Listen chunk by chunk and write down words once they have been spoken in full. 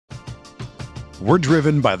We're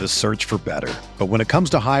driven by the search for better. But when it comes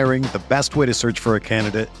to hiring, the best way to search for a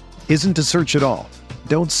candidate isn't to search at all.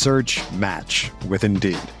 Don't search, match with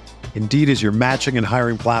Indeed. Indeed is your matching and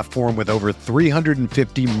hiring platform with over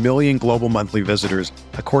 350 million global monthly visitors,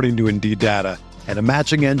 according to Indeed data, and a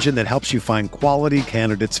matching engine that helps you find quality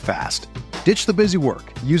candidates fast. Ditch the busy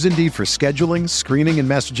work. Use Indeed for scheduling, screening, and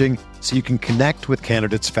messaging so you can connect with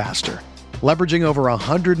candidates faster. Leveraging over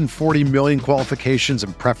 140 million qualifications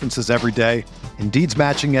and preferences every day, Indeed's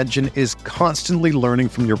matching engine is constantly learning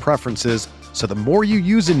from your preferences, so the more you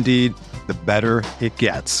use Indeed, the better it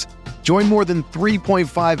gets. Join more than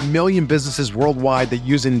 3.5 million businesses worldwide that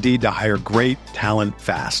use Indeed to hire great talent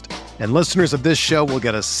fast. And listeners of this show will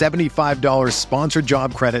get a $75 sponsored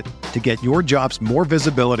job credit to get your jobs more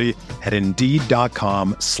visibility at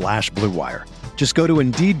Indeed.com/Blue Wire. Just go to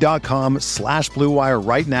Indeed.com/Blue Wire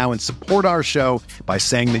right now and support our show by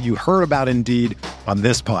saying that you heard about Indeed on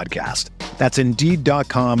this podcast. That's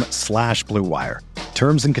Indeed.com/Blue Wire.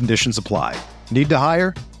 Terms and conditions apply. Need to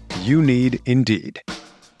hire? You need Indeed.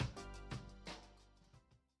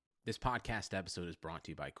 This podcast episode is brought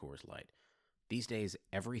to you by Coors Light. These days,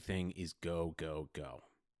 everything is go, go, go.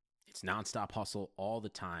 It's nonstop hustle all the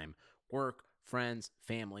time. Work, friends,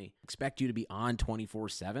 family, expect you to be on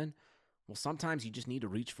 24/7. Well, sometimes you just need to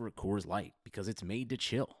reach for a Coors Light because it's made to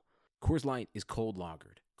chill. Coors Light is cold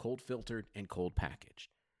lagered, cold filtered, and cold packaged.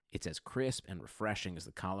 It's as crisp and refreshing as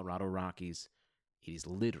the Colorado Rockies. It is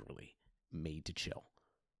literally made to chill.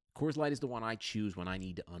 Coors Light is the one I choose when I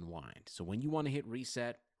need to unwind. So when you want to hit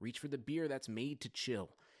reset, reach for the beer that's made to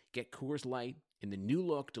chill. Get Coors Light in the new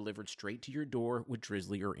look delivered straight to your door with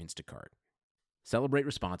Drizzly or Instacart. Celebrate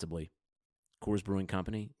responsibly. Coors Brewing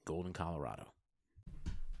Company, Golden, Colorado.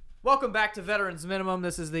 Welcome back to Veterans Minimum.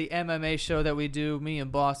 This is the MMA show that we do, me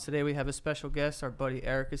and Boss. Today we have a special guest. Our buddy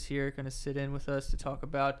Eric is here, going to sit in with us to talk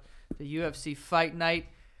about the UFC Fight Night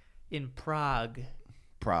in Prague.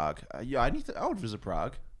 Prague. I would visit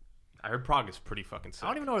Prague. I heard Prague is pretty fucking sick. I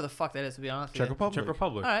don't even know where the fuck that is, to be honest with Czech you. Republic. Czech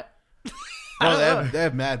Republic. All right. No, they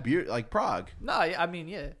have mad beer, like Prague. No, I mean,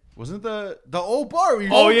 yeah. Wasn't the old bar?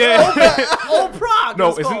 Yeah. Old Prague. No,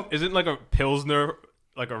 it's called. isn't like a Pilsner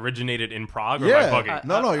like originated in Prague? Or Yeah. am I bugging?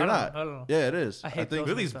 No, you're not. I don't know. Yeah, it is. I hate think Look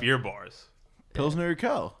at these beer bars. Pilsner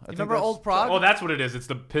Urquell. You remember Old Prague? Oh, that's what it is. It's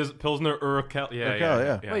the Pilsner Urquell. Yeah,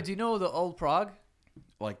 Urquell, yeah. Wait, do you know the Old Prague?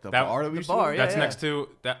 Like the That- bar that we the used to bar, go? yeah. That's next to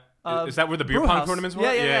that. Is that where the beer Brew pong house. tournaments were?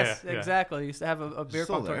 Yeah, yes, yeah. exactly. Used to have a beer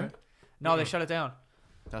Still pong there? tournament. No, they shut it down.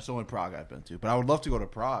 That's the only Prague I've been to. But I would love to go to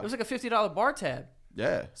Prague. It was like a $50 bar tab.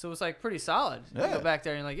 Yeah. So it was like pretty solid. You Yeah. go back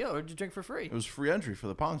there and you're like, yo, where'd you drink for free? It was free entry for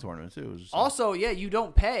the Pong tournament, too. It was just Also, yeah, you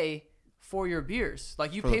don't pay for your beers.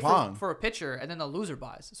 Like you For the pay pong. for a pitcher and then the loser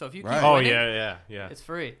buys. So if you keep Right. Oh winning, yeah. it's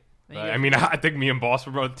free. Then you I get- mean, I think me and Boss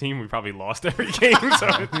were both the team. We probably lost every game. So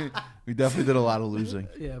we definitely did a lot of losing.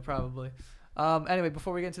 yeah, probably. Anyway,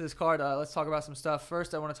 before we get into this card, let's talk about some stuff.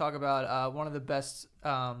 First, I want to talk about one of the best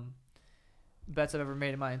bets I've ever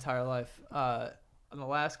made in my entire life. On the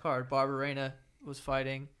last card, Barberena was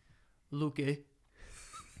fighting Luque.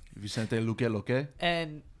 Vicente Luque.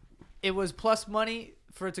 And it was plus money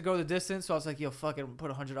for it to go the distance. So I was like, yo, fuck it,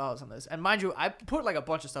 put $100 on this. And mind you, I put like a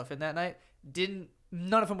bunch of stuff in that night.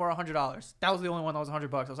 None of them were $100. That was the only one that was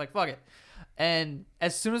 $100. I was like, fuck it. And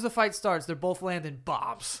as soon as the fight starts, they're both landing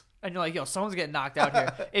bombs. And you're like, yo, someone's getting knocked out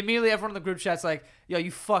here. Immediately, everyone in the group chat's like, yo,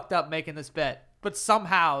 you fucked up making this bet. But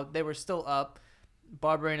somehow, they were still up.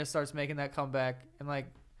 Barberena starts making that comeback. And, like,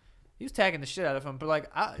 he was tagging the shit out of him. But,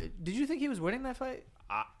 like, did you think he was winning that fight?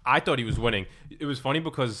 I thought he was winning. It was funny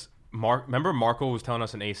because remember Marco was telling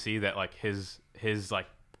us in AC that like his like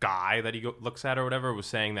guy that he looks at or whatever was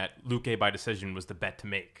saying that Luque by decision was the bet to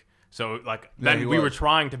make. So like then we were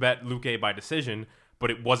trying to bet Luque by decision,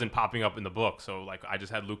 but it wasn't popping up in the book. So like I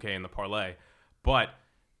just had Luque in the parlay. But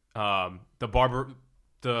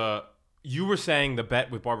you were saying the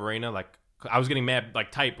bet with Barberena, like I was getting mad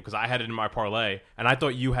like tight because I had it in my parlay and I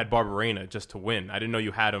thought you had Barberena just to win. I didn't know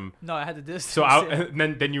you had him. No, I had the distance. So yeah.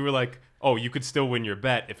 and then you were like, oh, you could still win your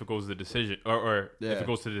bet if it goes to the decision or Yeah. if it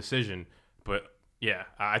goes to the decision. But yeah,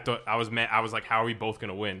 I thought I was mad. I was like, how are we both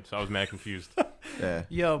gonna win? So I was mad confused. Yeah.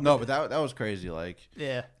 Yo, No, but that was crazy. Like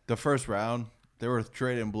yeah. the first round, they were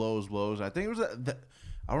trading blows. I think it was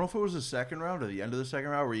I don't know if it was the second round or the end of the second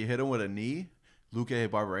round where you hit him with a knee, Luque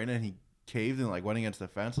hit Barberena, and he caved and like went against the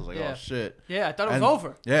fence. I was like, Yeah. oh shit. Yeah, I thought it was And-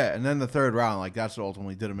 over. Yeah, and then the third round, like that's what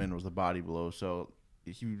ultimately did him in was the body blow. So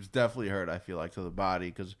he was definitely hurt. I feel like to the body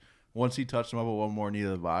because once he touched him up with one more knee to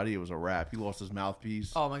the body, it was a wrap. He lost his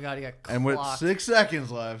mouthpiece. Oh my god, he got clocked. And with 6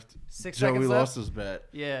 seconds left, 6 Joey seconds lost left. his bet.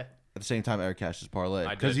 Yeah. At the same time, Eric cashed his parlay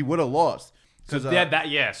I because did. he would have lost.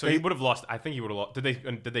 So So he would have lost. I think he would have lost.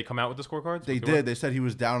 Did they come out with the scorecards? They did. They said he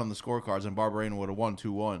was down on the scorecards, and Barberena would have won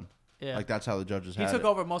 2-1. Yeah. Like that's how the judges He had took it.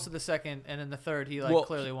 over most of the second, and in the third, he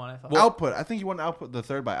clearly won. I thought. Output. I think he won output the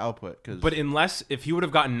third by output. But if he would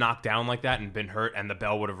have gotten knocked down like that and been hurt, and the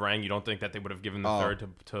bell would have rang, you don't think that they would have given the third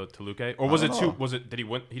to Luque? Or was it two? Was it? Did he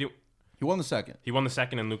win? He won the second. He won the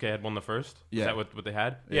second, and Luque had won the first. Yeah. Is that what they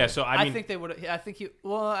had? Yeah. So I mean, think they would. I think he.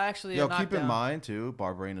 Well, actually, Yo, keep in mind too,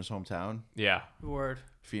 Barberena's hometown. yeah. Word.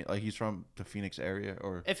 Like he's from the Phoenix area,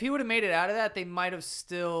 or If he would have made it out of that, they might have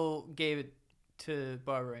still gave it to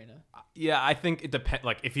Barberena. Yeah, I think it depends.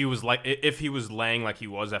 Like if he was laying like he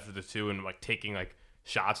was after the two and like taking like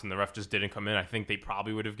shots and the ref just didn't come in, I think they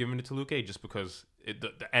probably would have given it to Luque just because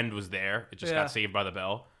the end was there. It just got saved by the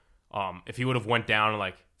bell. If he would have went down and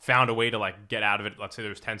like found a way to like get out of it, let's say there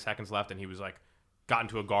was 10 seconds left and he was like got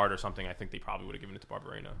into a guard or something, I think they probably would have given it to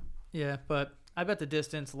Barberena. Yeah, but I bet the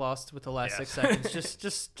distance lost with the last 6 seconds.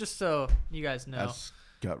 Just so you guys know. that's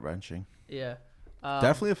gut wrenching. Yeah.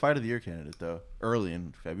 Definitely a fight of the year candidate though. Early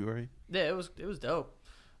in February. Yeah, it was dope.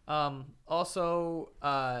 Also,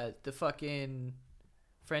 the fucking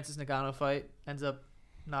Francis Ngannou fight ends up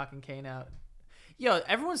knocking Kane out. Yo,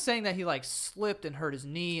 everyone's saying that he like slipped and hurt his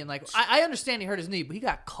knee, and like I understand he hurt his knee, but he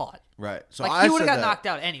got caught. Right. So Like I he would have said got that- knocked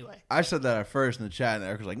out anyway. I said that at first in the chat, and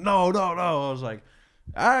Eric was like, "No." I was like,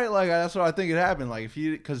 "All right, like that's what I think it happened." Like if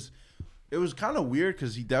he, because it was kind of weird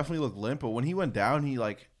because he definitely looked limp, but when he went down, he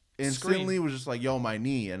like instantly Screamed. was just like, "Yo, my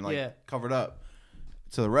knee," and like covered up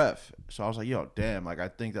to the ref. So I was like, "Yo, damn!" Like I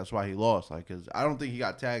think that's why he lost. Like because I don't think he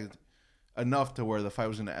got tagged enough to where the fight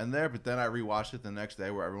was gonna end there. But then I rewatched it the next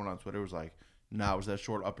day, where everyone on Twitter was like, "Nah, it was that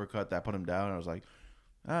short uppercut that put him down." And I was like,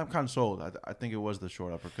 I'm kind of sold. I think it was the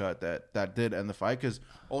short uppercut that did end the fight because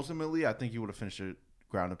ultimately I think he would have finished it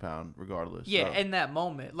ground and pound regardless. Yeah, So, in that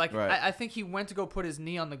moment, like Right. I think he went to go put his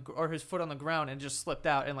knee on his foot on the ground and just slipped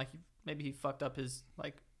out, and like maybe he fucked up his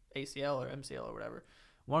like ACL or MCL or whatever,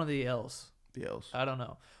 one of the L's. the L's. I don't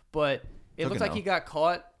know, but it Took looked an like he L. got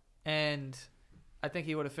caught, and I think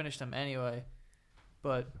he would have finished him anyway.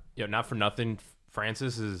 But Yeah, not for nothing.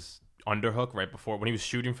 Francis's underhook right before when he was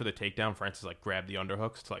shooting for the takedown, Francis like grabbed the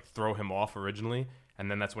underhooks to like throw him off originally, and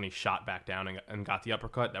then that's when he shot back down and got the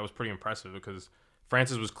uppercut. That was pretty impressive because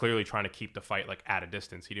Francis was clearly trying to keep the fight like at a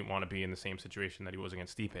distance. He didn't want to be in the same situation that he was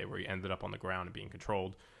against Stipe, where he ended up on the ground and being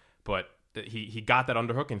controlled. But he got that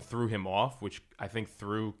underhook and threw him off, which I think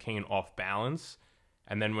threw Kane off balance.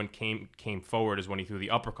 And then when Kane came forward is when he threw the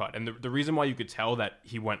uppercut. And the reason why you could tell that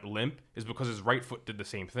he went limp is because his right foot did the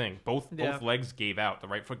same thing. Both legs gave out. The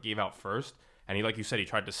right foot gave out first. And he, like you said, he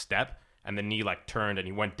tried to step and the knee like turned and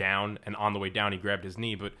he went down. And on the way down, he grabbed his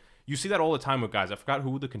knee. But you see that all the time with guys. I forgot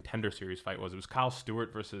who the Contender Series fight was. It was Kyle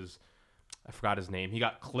Stewart versus, I forgot his name. He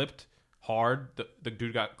got clipped hard.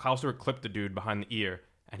 Kyle Stewart clipped the dude behind the ear.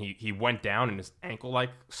 And he went down and his ankle like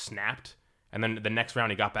snapped. And then the next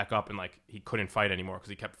round he got back up and like he couldn't fight anymore because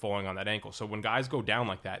he kept falling on that ankle. So when guys go down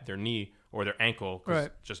like that, their knee or their ankle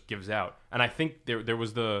just gives out. And I think there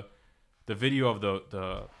was the video of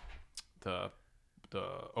the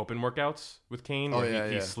open workouts with Kane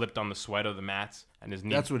where he slipped on the sweat of the mats and his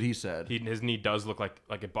knee. That's what he said. His knee does look like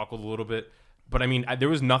it buckled a little bit. But I mean, there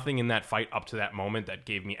was nothing in that fight up to that moment that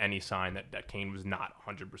gave me any sign that Kane was not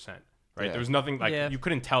 100%. Right, there was nothing like you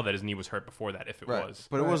couldn't tell that his knee was hurt before that if it was.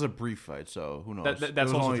 But it was a brief fight, so who knows? That's it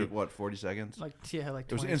was also only true. what 40 seconds. like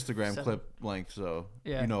It was Instagram clip length, so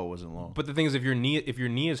you know it wasn't long. But the thing is, if your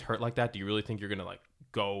knee is hurt like that, do you really think you're gonna like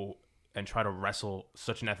go and try to wrestle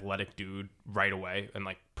such an athletic dude right away and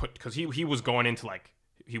like because he was going into like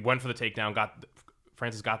he went for the takedown,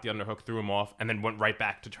 Francis got the underhook, threw him off, and then went right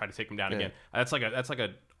back to try to take him down again. That's like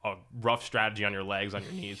a rough strategy on your legs, on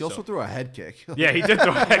your knees. He also threw a head kick. Yeah, he did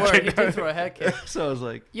throw a head kick. He did throw a head kick. So I was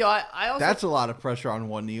like, Yo, I also that's a lot of pressure on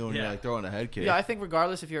one knee when you're like throwing a head kick. Yeah, I think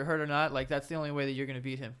regardless if you're hurt or not, like that's the only way that you're gonna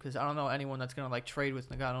beat him. Because I don't know anyone that's gonna like trade with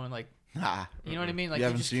Ngannou and like, Nah. you know what I mean? Like You you,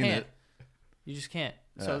 haven't just seen can't. it. You just can't.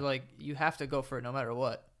 So like you have to go for it no matter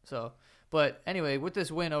what. So, but anyway, with this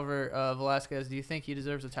win over Velasquez, do you think he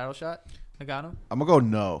deserves a title shot, Ngannou? I'm gonna go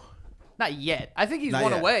no. Not yet. I think he's Not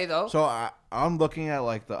one yet. away though. So I'm looking at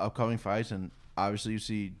like the upcoming fights, and obviously you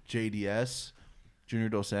see JDS, Junior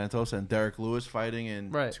Dos Santos, and Derek Lewis fighting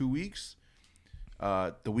in 2 weeks.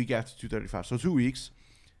 The week after 235, so 2 weeks.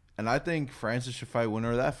 And I think Francis should fight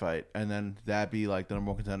winner of that fight, and then that be like the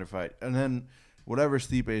number one contender fight. And then whatever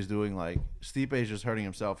Stipe is doing, like Stipe is just hurting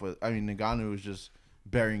himself with. I mean, Ngannou is just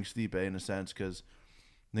burying Stipe in a sense because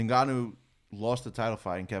Ngannou lost the title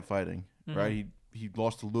fight and kept fighting. Right? He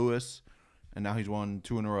lost to Lewis. And now he's won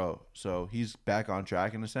 2 in a row. So he's back on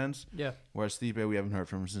track in a sense. Yeah. Whereas Stipe, we haven't heard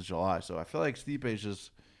from him since July. So I feel like Stipe is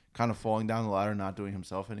just kind of falling down the ladder, not doing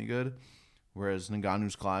himself any good, whereas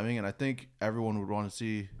Ngannou's climbing. And I think everyone would want to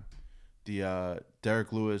see the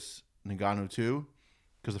Derek Lewis Ngannou 2,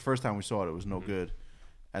 because the first time we saw it was no good.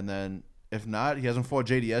 And then if not, he hasn't fought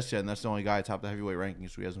JDS yet, and that's the only guy atop the heavyweight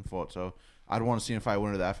rankings, so he hasn't fought. So I'd want to see him fight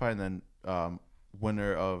winner of that fight, and then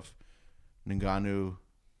winner of Ngannou,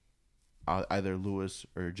 either Lewis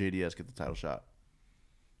or JDS get the title shot.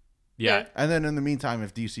 Yeah. And then in the meantime,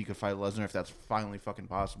 if DC could fight Lesnar, if that's finally fucking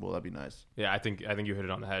possible, that'd be nice. Yeah, I think you hit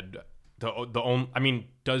it on the head. I mean,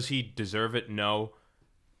 does he deserve it? No.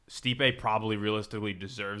 Stipe probably realistically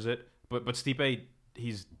deserves it, but Stipe,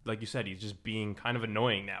 he's like you said, he's just being kind of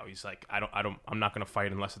annoying now. He's like, I'm not gonna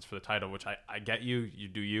fight unless it's for the title, which I get you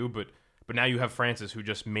do you, but now you have Francis, who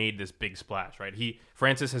just made this big splash, right?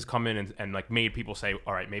 Francis has come in and like made people say,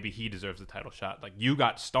 all right, maybe he deserves the title shot. Like, you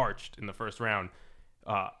got starched in the first round,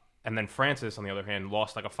 and then Francis, on the other hand,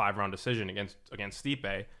 lost like a 5-round decision against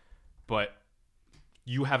Stipe, but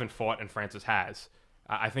you haven't fought and Francis has.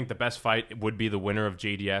 I think the best fight would be the winner of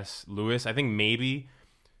JDS Lewis. I think maybe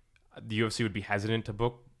the UFC would be hesitant to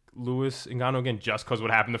book Lewis Ngannou again just because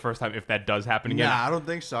what happened the first time, if that does happen again. Yeah, I don't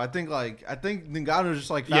think so. I think Ngannou just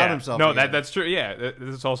like found himself. No, again. that's true. Yeah,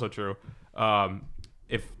 that's also true.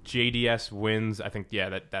 If JDS wins, I think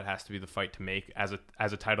that has to be the fight to make as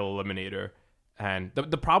a title eliminator. And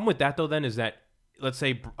the problem with that though then is that, let's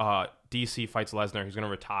say DC fights Lesnar, he's going to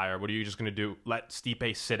retire. What are you just going to do? Let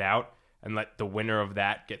Stipe sit out and let the winner of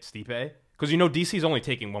that get Stipe? Because DC's only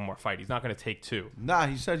taking one more fight. He's not going to take 2. Nah,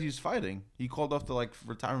 he said he's fighting. He called off the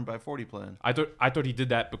retirement by 40 plan. I thought he did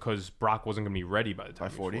that because Brock wasn't going to be ready by the time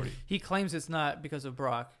by 40. He claims it's not because of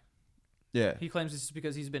Brock. Yeah. He claims it's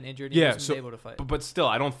because he's been injured. He hasn't been able to fight. But still,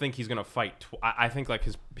 I don't think he's going to fight. I think like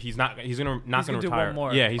he's not going to retire. One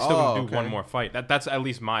more. Yeah, he's still going to do okay. one more fight. That's at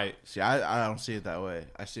least my. See, I don't see it that way.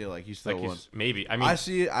 I see it like he's still wants. Maybe. I mean, I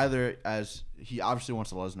see it either as he obviously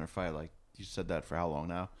wants a Lesnar fight. Like, you said that for how long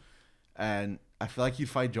now? And I feel like he'd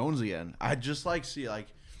fight Jones again. I just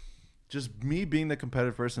just me being the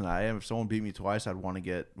competitive person I am. If someone beat me twice, I'd want to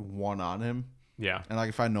get one on him. Yeah. And like,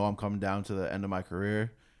 if I know I'm coming down to the end of my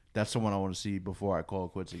career, that's someone I want to see before I call it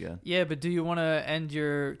quits again. Yeah, but do you want to end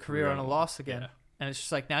your career on a loss again? Yeah. And it's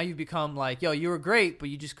just like, now you become like, yo, you were great, but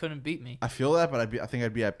you just couldn't beat me. I feel that, but I think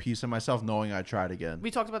I'd be at peace in myself knowing I tried again.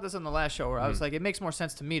 We talked about this on the last show where I was like, it makes more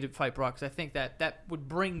sense to me to fight Brock because I think that would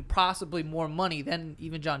bring possibly more money than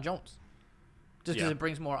even John Jones. Just because it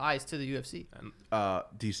brings more eyes to the UFC.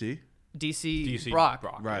 DC Brock,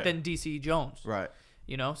 right. Than DC Jones. Right.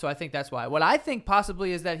 So I think that's why. What I think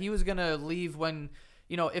possibly is that he was going to leave when,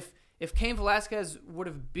 if Cain Velasquez would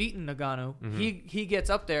have beaten Ngannou, he gets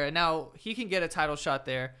up there and now he can get a title shot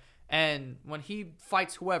there. And when he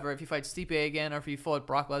fights whoever, if he fights Stipe again or if he fought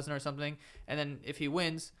Brock Lesnar or something, and then if he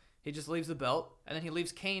wins, he just leaves the belt and then he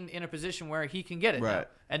leaves Cain in a position where he can get it now,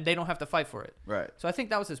 and they don't have to fight for it. Right. So I think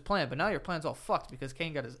that was his plan. But now your plan's all fucked because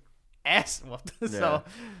Cain got his ass whooped. So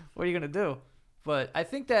what are you going to do? But I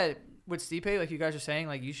think that with Stipe, like you guys are saying,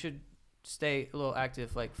 like you should stay a little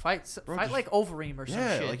active, like fight like Overeem or some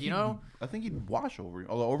shit, like I think he'd wash Overeem.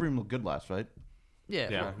 Although Overeem looked good last fight.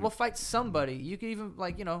 Yeah. Well, fight somebody. You could even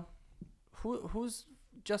who's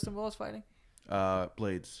Justin Willis fighting?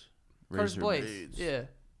 Blades. Curtis Blades. Yeah,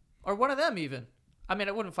 or one of them even. I mean,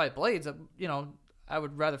 I wouldn't fight Blades. I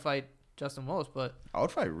would rather fight Justin Willis, but I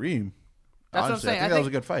would fight Reem. That's honestly, what I'm saying. I think that was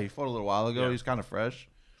a good fight. He fought a little while ago. Yeah. He's kind of fresh.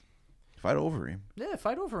 Fight Overeem. Yeah,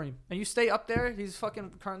 fight Overeem. And you stay up there. He's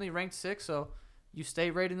fucking currently ranked 6, so you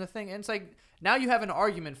stay right in the thing. And it's like, now you have an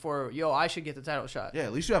argument for, yo, I should get the title shot. Yeah,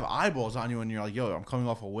 at least you have eyeballs on you and you're like, yo, I'm coming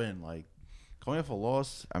off a win. Like, coming off a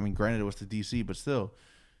loss, I mean, granted it was to DC, but still,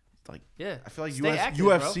 like, yeah, I feel like active,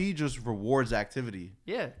 UFC just rewards activity.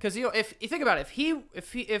 Yeah, because, if you think about it,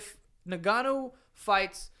 if Ngannou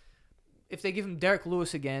fights, if they give him Derek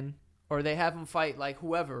Lewis again, or they have him fight, like,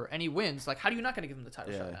 whoever, and he wins, like, how are you not going to give him the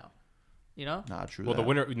title shot now? Not true. Well, the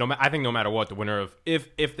winner. I think no matter what, the winner of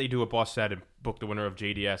if they do what Boss said and book the winner of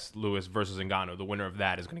JDS Lewis versus Ngannou, the winner of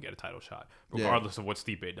that is going to get a title shot, regardless of what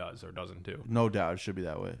Stipe does or doesn't do. No doubt, it should be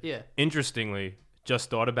that way. Yeah. Interestingly, just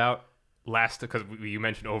thought about because you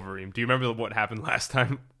mentioned Overeem. Do you remember what happened last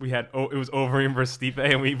time we had? It was Overeem versus Stipe,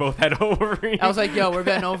 and we both had Overeem. I was like, yo, we're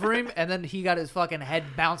betting Overeem, and then he got his fucking head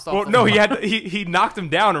bounced off. Well, no, he knocked him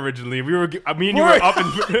down originally. Me and you were up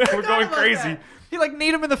and we're going crazy. He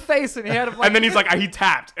kneed him in the face, and he had him. And then he's like, he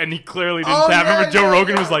tapped, and he clearly didn't tap. Remember, Joe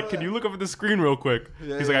Rogan was like, "Can you look up at the screen real quick?"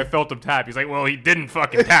 He's like, "I felt him tap." He's like, "Well, he didn't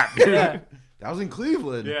fucking tap." Yeah. That was in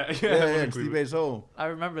Cleveland. Yeah. Steve A's home. I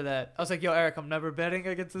remember that. I was like, yo, Eric, I'm never betting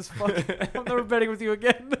against this fuck. I'm never betting with you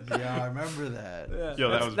again. Yeah, I remember that. Yeah.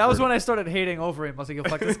 Yo, that was when I started hating over him. I was like, yo,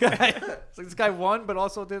 fuck this guy. It's like, this guy won, but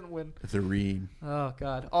also didn't win. The Ream. Oh,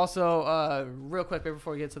 God. Also, real quick,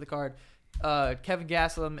 before we get to the card, Kevin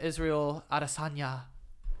Gastelum, Israel Adesanya,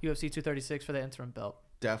 UFC 236 for the interim belt.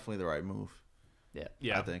 Definitely the right move.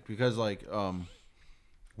 Yeah. I think. Because, like,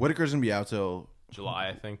 Whitaker's going to be out till July,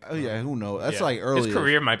 I think. Oh, yeah. Who knows? That's like early. His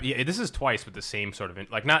career might be. This is twice with the same sort of.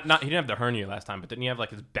 Like, not. He didn't have the hernia last time, but didn't he have,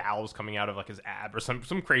 like, his bowels coming out of, like, his ab or some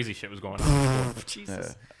crazy shit was going on?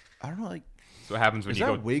 Jesus. I don't know, like. So what happens when is you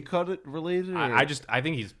that go. weight cut related? I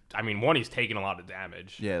think he's. I mean, one, he's taken a lot of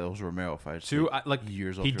damage. Yeah, those Romero fights. Two,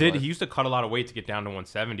 years off he your did. life. He used to cut a lot of weight to get down to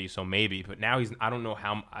 170, so maybe. But now he's. I don't know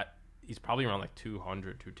how. He's probably around like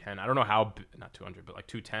 200, 210. I don't know how. Not 200, but like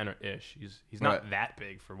 210 ish. He's not that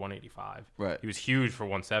big for 185. Right. He was huge for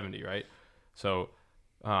 170. Right. So,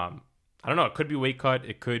 I don't know. It could be weight cut.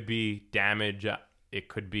 It could be damage. It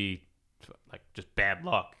could be like just bad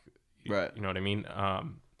luck. Right. You know what I mean?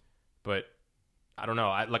 But I don't know.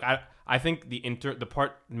 I think the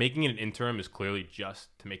part making it an interim is clearly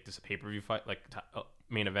just to make this a pay-per-view fight, like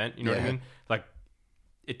main event. You know what I mean? Like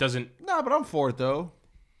it doesn't. No, but I'm for it though.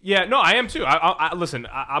 Yeah, no, I am too. I listen.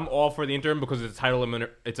 I'm all for the interim because it's a title eliminator.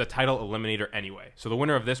 It's a title eliminator anyway. So the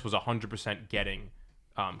winner of this was 100% getting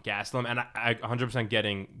Gastelum, and I 100%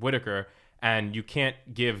 getting Whitaker. And you can't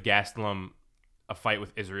give Gastelum a fight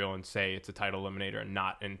with Israel and say it's a title eliminator and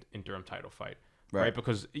not an interim title fight, right?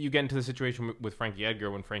 Because you get into the situation with Frankie Edgar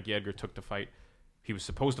when Frankie Edgar took the fight. He was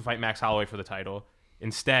supposed to fight Max Holloway for the title.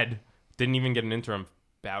 Instead, didn't even get an interim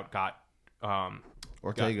bout. Got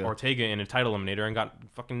Ortega in a title eliminator and got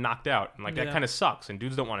fucking knocked out. And that kind of sucks. And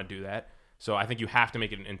dudes don't want to do that. So I think you have to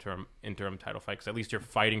make it an interim title fight because at least you're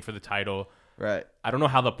fighting for the title. Right. I don't know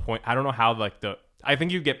how I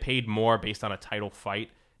think you get paid more based on a title fight.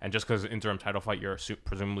 And just because it's an interim title fight, you're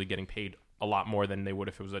presumably getting paid a lot more than they would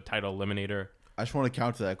if it was a title eliminator. I just want to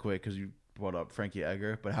counter that quick because you brought up Frankie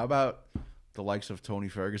Edgar. But how about the likes of Tony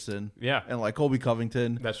Ferguson? Yeah. And like Colby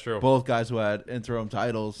Covington. That's true. Both guys who had interim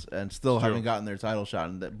titles and still haven't gotten their title shot.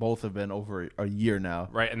 And that both have been over a year now.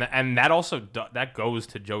 Right. And that also that goes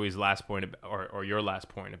to Joey's last point or your last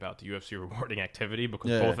point about the UFC rewarding activity because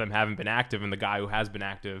both of them haven't been active. And the guy who has been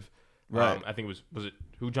active, right. I think was it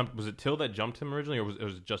who jumped? Was it Till that jumped him originally or was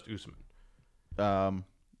it just Usman?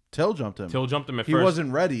 Till jumped him. Till jumped him at he first. He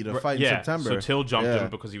wasn't ready to fight in September. So Till jumped him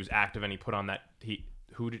because he was active and he put on that.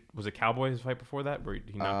 Was it Cowboy his fight before that where he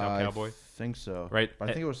knocked out Cowboy? I think so. Right. But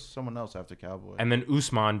I think it was someone else after Cowboy. And then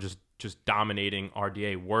Usman just dominating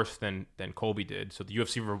RDA worse than Colby did. So the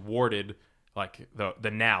UFC rewarded like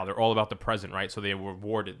the now. They're all about the present, right? So they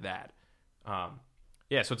rewarded that.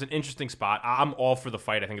 Yeah, so it's an interesting spot. I'm all for the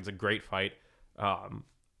fight. I think it's a great fight. Like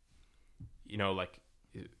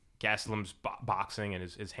Gastelum's boxing and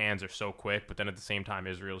his hands are so quick, but then at the same time,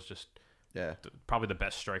 Israel's just probably the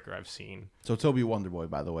best striker I've seen. So Toby Wonderboy,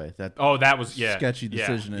 by the way, that was sketchy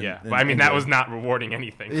decision. But I mean, that was not rewarding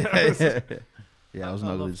anything. Yeah, that was an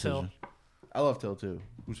ugly decision. Till. I love Till too.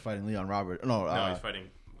 Who's fighting Leon Robert? No, he's fighting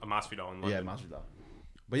Masvidal in London. Yeah, Masvidal.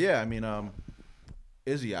 But yeah, I mean,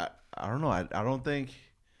 Izzy, I don't know. I don't think.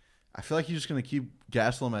 I feel like he's just gonna keep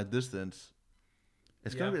Gastelum at distance.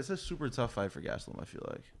 It's a super tough fight for Gastelum. I feel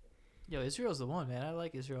like. Yo, Israel's the one, man. I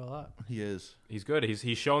like Israel a lot. He is. He's good.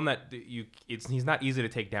 He's shown that he's not easy to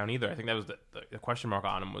take down either. I think that was the question mark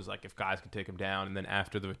on him was like if guys could take him down. And then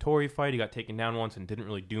after the Vettori fight, he got taken down once and didn't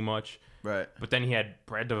really do much. Right. But then he had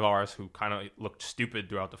Brad Tavares, who kind of looked stupid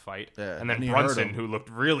throughout the fight. Yeah. And then Brunson, who looked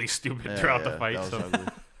really stupid throughout the fight. That was ugly.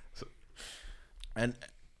 And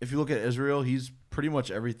if you look at Israel, he's pretty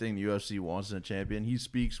much everything the UFC wants in a champion. He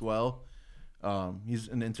speaks well. He's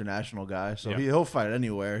an international guy, so he'll fight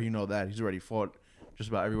anywhere. You know that. He's already fought just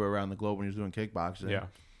about everywhere around the globe when he was doing kickboxing. Yeah.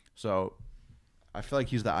 So I feel like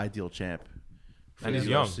he's the ideal champ. And he's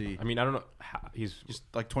young. I mean, I don't know. He's just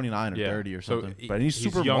like 29 or 30 or something. So but he's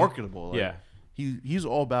super young. marketable. Like, he's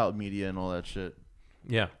all about media and all that shit.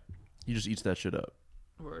 Yeah. He just eats that shit up.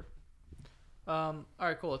 Word. All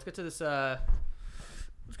right, cool. Let's get to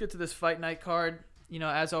this fight night card. You know,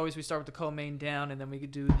 as always, we start with the co-main down, and then we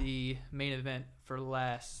could do the main event for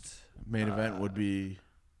last. Main event would be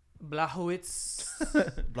Blachowicz.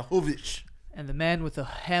 Blachowicz. And the man with the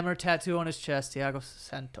hammer tattoo on his chest, Thiago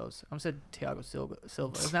Santos. I said Thiago Silva.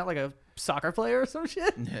 Isn't that like a soccer player or some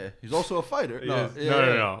shit? Yeah, he's also a fighter.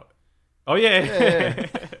 No. Oh yeah.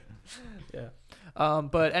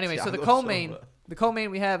 But anyway, Thiago so the co-main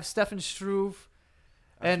we have Stefan Struve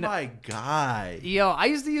And my guy. Yo, I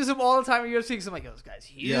used to use him all the time in UFC because I'm like, yo, this guy's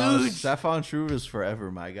huge. Yo, Stefan Struve is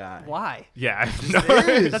forever my guy. Why? Yeah,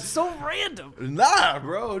 That's so random. Nah,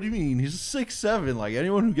 bro. What do you mean? He's 6'7". Like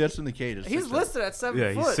anyone who gets in the cage is He's 6'7". listed at 7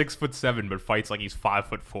 yeah, foot. he's 6'7", but fights like he's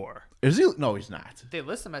 5'4". Is he? No, he's not. They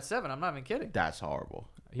list him at 7. I'm not even kidding. That's horrible.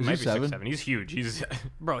 He Is might be 7? 6'7". He's huge. He's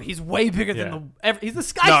Bro, he's way bigger Yeah. than he's the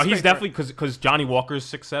skyscraper. no, he's definitely because Johnny Walker's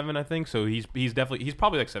 6'7", I think. So he's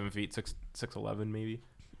probably like 7 feet, 6'11" maybe.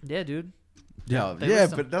 Yeah, dude. Yeah, They yeah,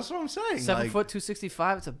 list him. but that's what I'm saying. 7 like, foot,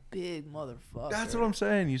 265. It's a big motherfucker. That's what I'm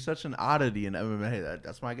saying. He's such an oddity in MMA.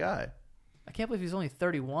 That's my guy. I can't believe he's only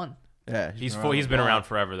 31. Yeah, He's been around he's a been lot. around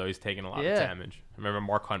forever though. He's taken a lot Yeah. of damage. I remember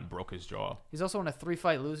Mark Hunt broke his jaw. He's also on a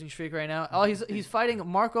 3-fight losing streak right now. Oh, he's fighting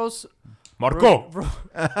Marco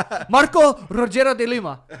Rogero de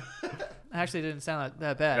Lima. Actually, didn't sound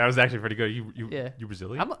that bad. That was actually pretty good. You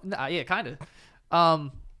Brazilian? Yeah, kind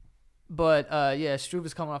of. But yeah, Struve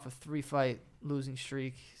is coming off a 3-fight losing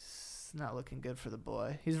streak. It's not looking good for the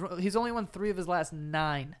boy. He's only won 3 of his last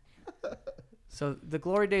 9. So the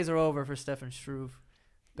glory days are over for Stefan Struve.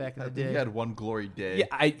 Back in I the think day. he had one glory day. Yeah,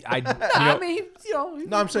 I I mean, he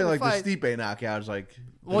No, I'm saying like fight. the Stipe knockout is like.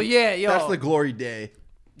 Well, yeah, yo. That's the glory day.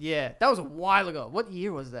 Yeah, that was a while ago. What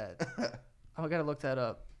year was that? I gotta look that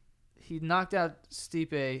up. He knocked out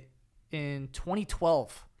Stipe in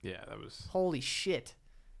 2012. yeah, that was Holy shit,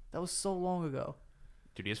 that was so long ago.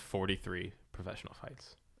 dude. He has 43 professional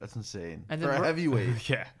fights. That's insane. And For then a ri- heavyweight.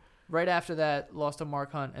 Yeah, Right after that, lost to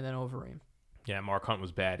Mark Hunt and then Overeem. yeah. Mark Hunt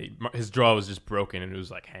was bad. His jaw was just broken and it was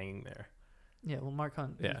like hanging there. Yeah, well, Mark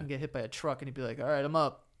Hunt he Yeah. can get hit by a truck and he'd be like, "All right, I'm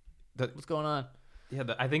up. What's going on?" Yeah,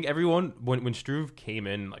 I think everyone when Struve came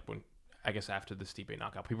in, like when I guess after the Stipe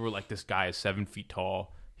knockout, people were like, "This guy is 7 feet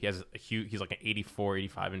tall. He has a huge. He's like an 84,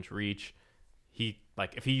 85 inch reach. He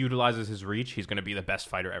like if he utilizes his reach, he's gonna be the best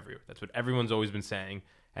fighter ever." That's what everyone's always been saying.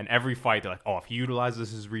 And every fight, they're like, "Oh, if he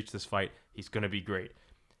utilizes his reach this fight, he's gonna be great."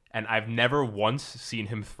 And I've never once seen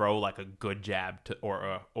him throw like a good jab to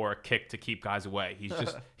or a kick to keep guys away. He's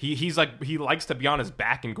just he's like he likes to be on his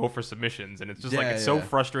back and go for submissions, and it's just like it's so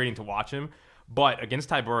frustrating to watch him. But against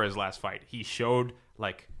Tybura's last fight, he showed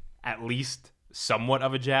like at least somewhat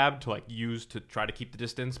of a jab to like use to try to keep the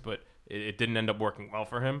distance, but it didn't end up working well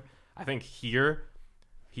for him. I think here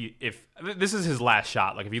if this is his last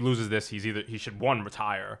shot, like if he loses this, he should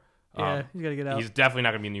retire. Yeah, he's gotta get out. He's definitely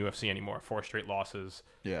not gonna be in the UFC anymore. 4 straight losses.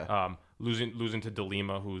 Yeah. Losing to De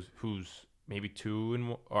Lima, who's maybe 2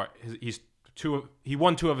 and or he's 2. He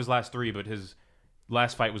won 2 of his last 3, but his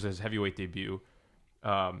last fight was his heavyweight debut.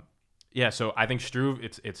 Yeah, so I think Struve,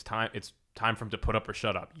 it's time for him to put up or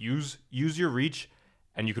shut up. Use your reach,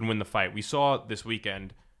 and you can win the fight. We saw this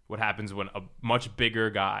weekend what happens when a much bigger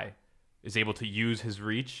guy is able to use his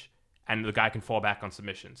reach, and the guy can fall back on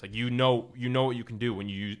submissions. Like you know what you can do when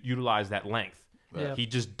you utilize that length. Yeah. He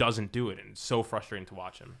just doesn't do it, and it's so frustrating to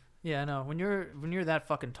watch him. Yeah, I know. When you're that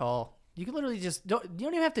fucking tall, you can literally you don't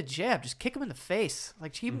even have to jab. Just kick him in the face.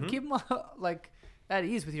 Like keep him like at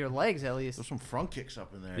ease with your legs at least. There's some front kicks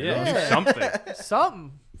up in there. Yeah, Yeah. something.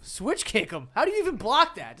 Something. Switch kick him. How do you even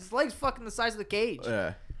block that? His legs fucking the size of the cage.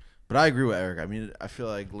 Yeah. But I agree with Eric. I mean, I feel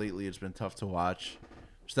like lately it's been tough to watch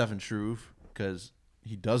Stefan Struve because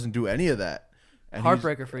he doesn't do any of that. And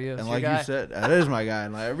Heartbreaker for you. It's And your like guy. you said, that is my guy.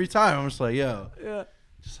 And like every time I'm just like, yo, Yeah.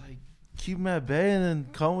 just like keep him at bay and then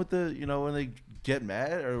come with the, when they get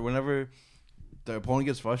mad or whenever the opponent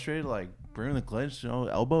gets frustrated, like bring him in the clinch,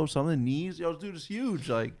 elbow, something, knees. Yo, this dude is huge.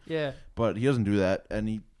 Like, Yeah. but he doesn't do that. And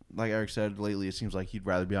he, like Eric said, lately it seems like he'd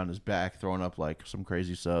rather be on his back throwing up like some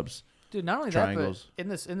crazy subs. Dude, not only Triangles. that,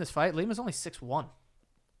 but in this fight, Lima's only 6'1".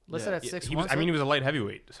 Listed at 6'1". He was a light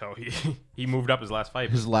heavyweight, so he moved up his last fight.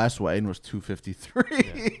 His last weigh-in was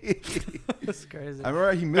 253. That's crazy. I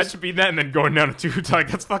remember he That missed. should be that, and then going down to 2. Like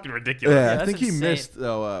that's fucking ridiculous. Yeah, I that's think he insane. missed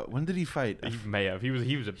though. When did he fight? He may have. He was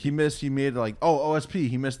a. He missed. He made like OSP.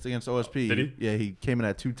 He missed against OSP. Did he? Yeah, he came in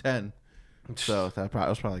at 210. So that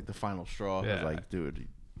was probably like the final straw. I was Yeah. like, dude,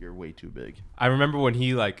 you're way too big. I remember when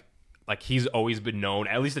he like he's always been known,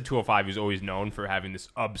 at least at 205, he's always known for having this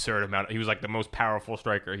absurd amount. He was like the most powerful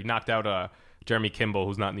striker. He knocked out Jeremy Kimball,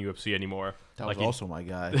 who's not in the UFC anymore. That like was also my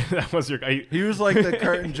guy. that was your guy. He was like the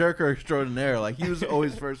curtain jerker extraordinaire. Like he was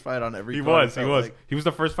always first fight on every. He card, was. it felt like. He was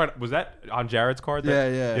the first fight. Was that on Jared's card?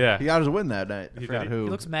 Yeah. Yeah. He got his win that night. I He forgot did. who. He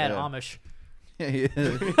looks mad yeah. Amish. Yeah, he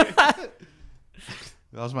is.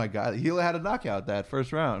 That was my guy. He had a knockout that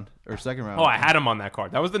first round or second round. Oh, I had him on that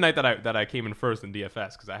card. That was the night that I came in first in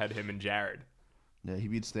DFS because I had him and Jared. Yeah, he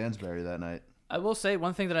beat Stansberry that night. I will say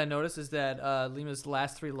one thing that I noticed is that Lima's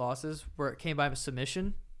last 3 losses came by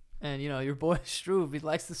submission. And, your boy Struve, he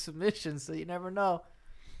likes the submission, so you never know.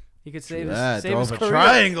 He could save save his a career.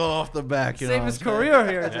 triangle off the back. Save his career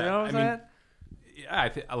here. You know what I'm saying? Yeah, I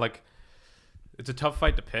think it's a tough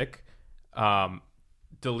fight to pick.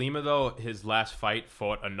 De Lima, though, his last fight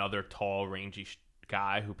fought another tall, rangy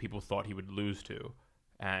guy who people thought he would lose to,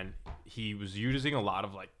 and he was using a lot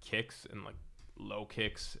of like kicks and like low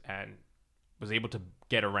kicks and was able to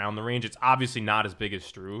get around the range. It's obviously not as big as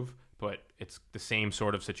Struve, but it's the same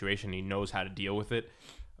sort of situation. He knows how to deal with it.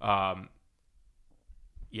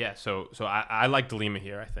 Yeah, so I like De Lima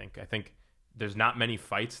here. I think there's not many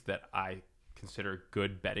fights that I consider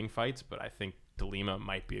good betting fights, but I think De Lima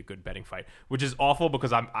might be a good betting fight, which is awful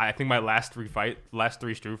because I think my last three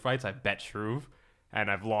Struve fights, I bet Struve, and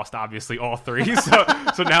I've lost obviously all three.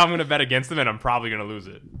 So now I'm gonna bet against him, and I'm probably gonna lose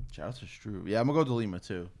it. Shout out to Struve. Yeah, I'm gonna go De Lima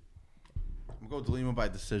too. I'm gonna go De Lima by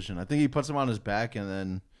decision. I think he puts him on his back, and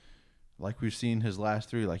then, like we've seen his last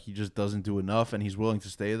three, like he just doesn't do enough, and he's willing to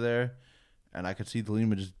stay there. And I could see De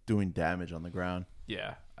Lima just doing damage on the ground.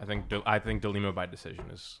 Yeah, I think De Lima by decision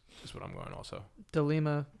is what I'm going also. De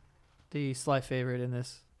Lima, the slight favorite in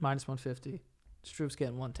this, -150. Struve's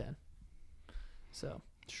getting 110. So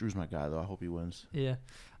Struve's my guy, though. I hope he wins. yeah.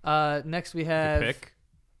 Next we have. Your pick?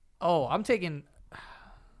 Oh, I'm taking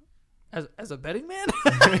as a betting man.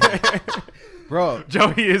 Bro,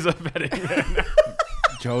 Joey is a betting man.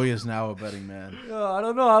 Joey is now a betting man. Oh, I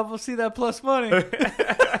don't know. I will see that plus money.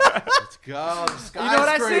 Let's go. You know what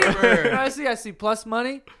I see? You know what I see? I see plus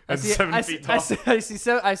money. I And see, 7 feet tall.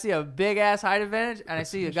 I see a big ass height advantage, and I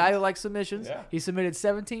see a guy who likes submissions. Yeah. He submitted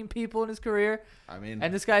 17 people in his career, I mean,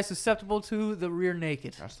 and this guy's susceptible to the rear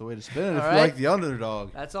naked. that's the way to spin it if All you right. like the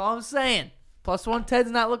underdog. That's all I'm saying. Plus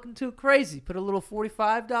 110's not looking too crazy. Put a little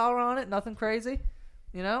 $45 on it. Nothing crazy.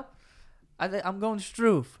 You know? I'm going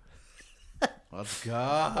Struve. Let's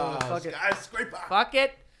go. fuck it. Scraper. Fuck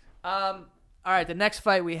it. All right, the next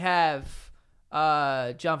fight we have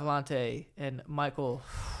John Vellante and Michael.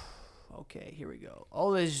 Okay, here we go.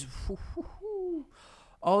 Oleg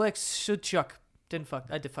Shchuk. I did fuck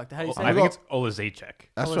that. How do you say I it? think it's Olajacek.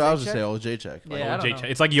 That's what I was going to say. Oleg Olajacek. Yeah, I don't know.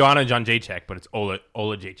 It's like Joanna Jędrzejczyk, but it's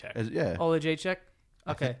Olajacek. Yeah. Olajacek?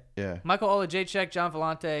 Okay. Yeah. Michael Olajacek, John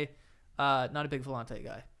Vellante. Not a big Vellante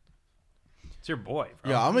guy. It's your boy,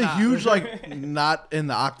 bro. Yeah, I'm a huge, not in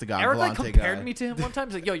the octagon Eric Vellante compared guy. me to him one time.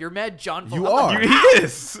 He's like, yo, you're mad John Vellante. You are. He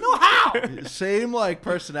is. No, how? Same,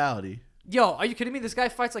 personality. Yo, are you kidding me? This guy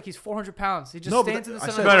fights like he's 400 pounds. He just No, stands but in the I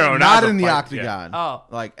center. said No, no, not not in the the fight, octagon. Oh.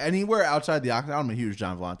 Like, anywhere outside the octagon, I'm a huge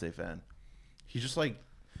John Vellante fan. He's just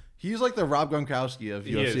he's like the Rob Gronkowski of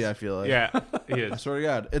He UFC, is. I feel like. Yeah, he I is. swear to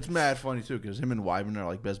God. It's mad funny, too, because him and Weidman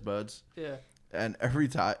are, best buds. Yeah. And every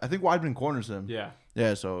time, I think Weidman corners him. Yeah.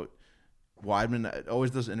 Yeah, so Weidman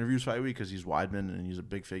always does interviews fight week because he's Weidman and he's a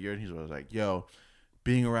big figure. And he's always like, yo,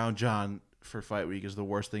 being around John for fight week is the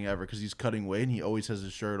worst thing ever because he's cutting weight and he always has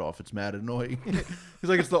his shirt off. It's mad annoying. He's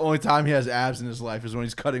like, it's the only time he has abs in his life is when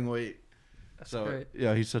he's cutting weight. That's So, great.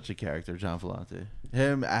 yeah, he's such a character, John Vellante.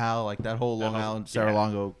 Him, Al, that whole Long Island, Sarah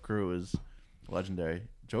Longo crew is legendary.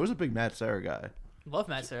 Joe's a big Matt Serra guy. Love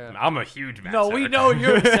Matt Serra. I'm a huge Matt No, Serra we guy. know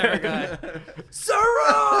you're a Serra guy. Serra!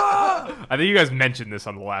 I think you guys mentioned this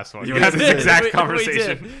on the last one. You We had this did. exact We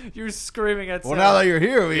conversation. did. You were screaming at Well, Serra. now that you're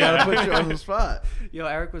here, we got to put you on the spot. Yo,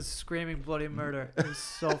 Eric was screaming bloody murder. It was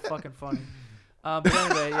so fucking funny. But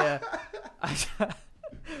anyway, yeah.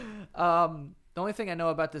 The only thing I know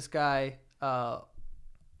about this guy,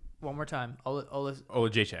 one more time,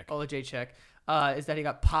 Olajacek. is that he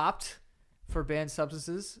got popped for banned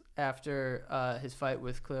substances after his fight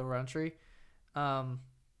with Khalil Rountree,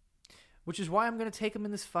 which is why I'm going to take him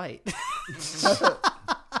in this fight.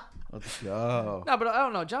 Let's go. No, but I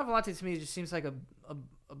don't know. John Vellante to me just seems like a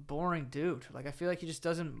boring dude. Like, I feel like he just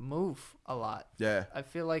doesn't move a lot. Yeah. I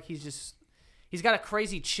feel like he's got a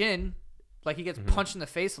crazy chin. Like, he gets punched in the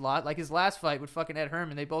face a lot. Like, his last fight with fucking Ed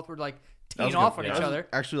Herman, they both were, teeing off on each other.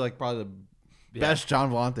 Actually, probably the best John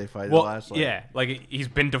Vellante fight Well, the last. yeah, he's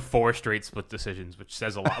been to 4 straight split decisions, which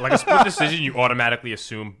says a lot. Like a split decision, you automatically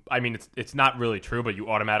assume. I mean, it's not really true, but you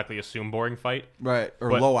automatically assume boring fight. Right, or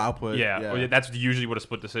But- low output. Yeah, or that's usually what a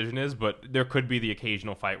split decision is. But there could be the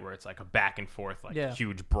occasional fight where it's like a back and forth,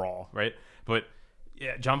 huge brawl, right? But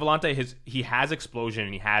yeah, John Vellante, he has explosion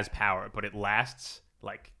and he has power, but it lasts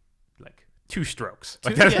like 2 strokes.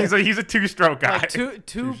 He's a 2-stroke guy. Like,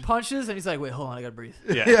 two punches, and he's like, wait, hold on, I got to breathe.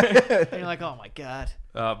 Yeah. And you're like, oh, my God.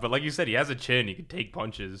 But like you said, he has a chin. He can take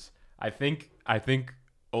punches. I think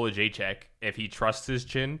Olajacek, if he trusts his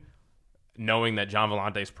chin, knowing that John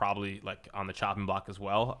Vellante is probably on the chopping block as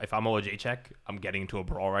well. If I'm Olajacek, I'm getting into a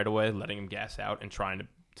brawl right away, letting him gas out, and trying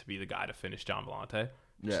to be the guy to finish John Vellante.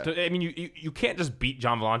 Yeah. I mean, you can't just beat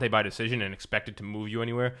John Vellante by decision and expect it to move you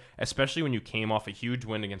anywhere, especially when you came off a huge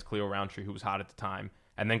win against Khalil Roundtree, who was hot at the time,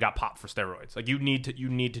 and then got popped for steroids. Like, you need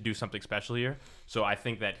to do something special here. So I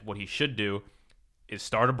think that what he should do is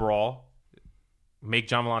start a brawl, make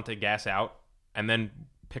John Vellante gas out, and then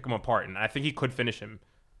pick him apart. And I think he could finish him.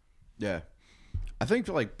 Yeah. I think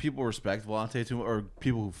like people respect Vellante too, or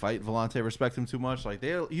people who fight Vellante respect him too much. Like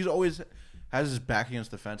he's always has his back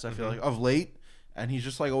against the fence. I feel like of late, and he's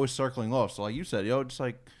just like always circling low. So like you said, just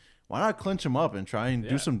like why not clinch him up and try and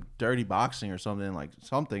do some dirty boxing or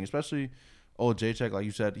something, especially Olajaychuk. Like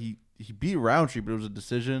you said, he beat Roundtree, but it was a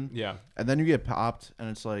decision. Yeah, and then you get popped,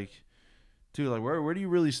 and it's like, dude, like where do you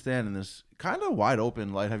really stand in this kind of wide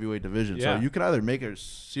open light heavyweight division? Yeah. So you can either make a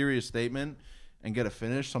serious statement and get a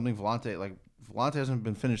finish, something Vellante hasn't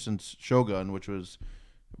been finished since Shogun, which was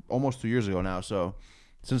almost 2 years ago now. So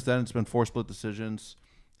since then, it's been 4 split decisions.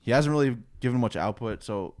 He hasn't really given much output.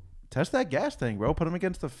 So test that gas tank, bro. Put him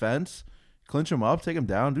against the fence, clinch him up, take him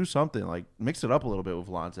down, do something. Like mix it up a little bit with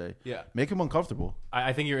Vellante. Yeah, make him uncomfortable.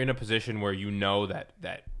 I think you're in a position where you know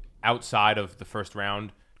that outside of the first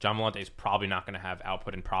round, John Vellante is probably not going to have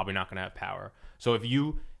output and probably not going to have power. So if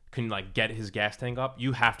you can like get his gas tank up,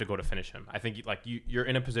 you have to go to finish him. I think you're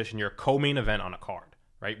in a position, you're a co-main event on a card,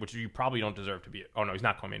 right? Which you probably don't deserve to be. Oh no, he's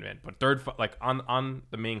not co-main event, but third on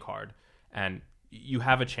the main card, and you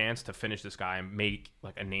have a chance to finish this guy and make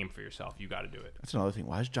like a name for yourself. You got to do it. That's another thing.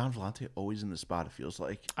 Why is John Vellante always in the spot? It feels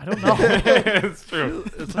like I don't know. It's true.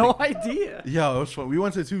 It's no idea. Yeah, it was fun. We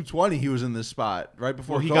went to 220. He was in this spot right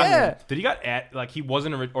before he COVID. He got at like he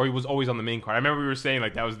wasn't or he was always on the main card. I remember we were saying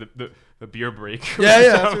like that was the beer break. Yeah,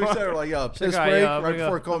 that's what we said. We're like, yo, piss Like, break right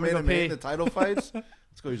before co-main and pee. the title fights.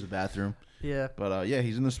 Let's go use the bathroom. Yeah. But yeah,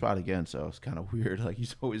 he's in the spot again, so it's kind of weird. Like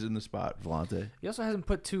he's always in the spot, Vellante. He also hasn't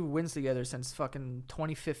put 2 wins together since fucking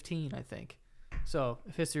 2015, I think. So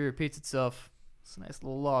if history repeats itself, it's a nice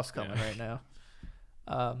little loss coming right now.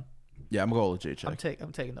 Yeah, I'm going to go Olajaychuk.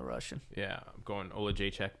 I'm taking the Russian. Yeah, I'm going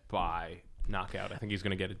Olajaychuk by knockout. I think he's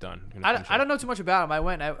gonna get it done. I don't know too much about him. I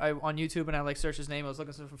went I on YouTube and I like searched his name. I was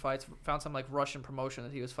looking for fights, found some like Russian promotion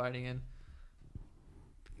that he was fighting in.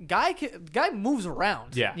 Guy moves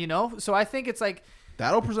around. Yeah, you know. So I think it's like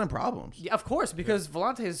that'll present problems. Yeah, of course, because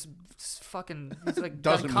Vellante is fucking. He's like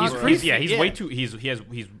doesn't done move concrete. he's way too. He's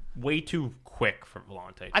way too quick for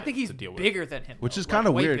Vellante. I think he's to deal bigger with. than him, which is like, kind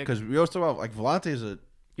of way weird bigger. because we always talk about like Vollante's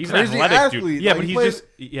He's an crazy athletic athlete. dude. Yeah, like, but he he's plays, just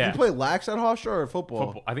yeah. He played lax at Hofstra or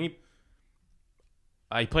football? I think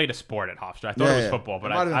he played a sport at Hofstra. I thought it was football,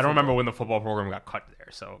 but I don't remember when the football program got cut there.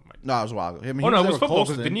 So no, it was a while ago. I mean, it was there football.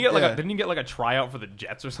 with Didn't he get didn't he get like a tryout for the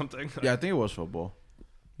Jets or something? Yeah, I think it was football.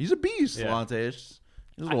 He's a beast, Yeah. Vellante. He's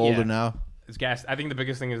a little older now. His gas. I think the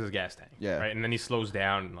biggest thing is his gas tank. Yeah. Right, and then he slows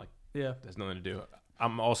down and like Yeah. there's nothing to do.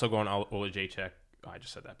 I'm also going Olajaychuk. I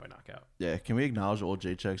just said that by knockout. Yeah, can we acknowledge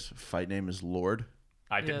Olajaychuk's fight name is Lord?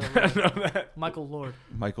 I did Yeah, not know that. Michael Lord.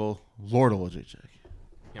 Michael Lord Olajaychuk.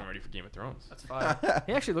 I'm ready for Game of Thrones. That's fine.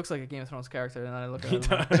 He actually looks like a Game of Thrones character, and I look at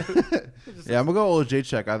him. Yeah, I'm gonna go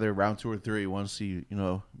Olajaychuk either round 2 or 3 once he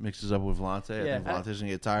mixes up with Vellante. I think Vollante's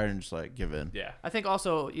gonna get tired and just like give in. Yeah. I think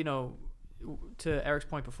also, to Eric's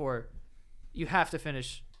point before, you have to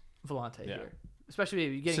finish Vellante here, especially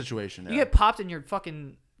if you get situation. You get popped in your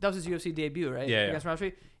fucking. That was his UFC debut, right? Yeah. Against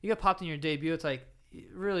Roundtree. You get popped in your debut. It's like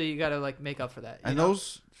really you got to like make up for that. And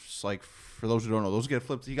those, like for those who don't know, those get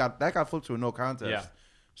flipped. That got flipped to a no contest. Yeah.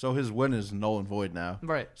 So his win is null and void now.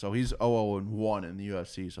 Right. So he's 0-1 in the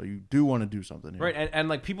UFC. So you do want to do something here. Right, and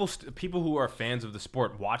like people who are fans of the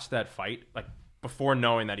sport watch that fight like before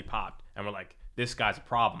knowing that he popped, and were like, "This guy's a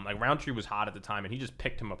problem." Like Roundtree was hot at the time, and he just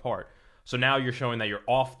picked him apart. So now you're showing that you're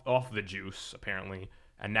off the juice apparently,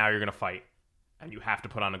 and now you're gonna fight, and you have to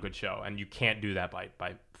put on a good show, and you can't do that by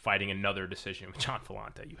fighting another decision with John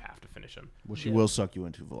Vellante. You have to finish him. Which he will suck you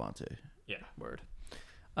into, Vellante. Yeah. Word.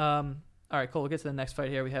 All right, cool. We'll get to the next fight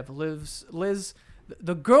here. We have Liz,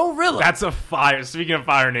 the Gorilla. That's a fire. Speaking of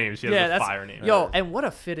fire names, she has a fire name. Yo, and what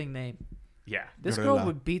a fitting name. Yeah. This Gorilla. girl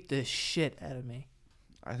would beat the shit out of me.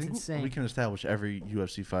 I think insane. we can establish every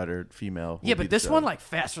UFC fighter female. Yeah, but this one, one like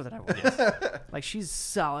faster than I was. Like she's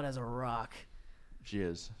solid as a rock. she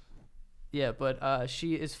is. Yeah, but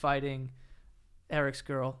she is fighting Eric's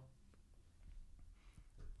girl,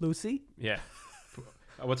 Lucy Yeah.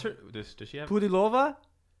 What's her? Does she have? Pudilova.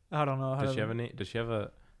 I don't know. Does she have a name? Does she have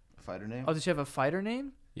a Fighter name? Oh, does she have a fighter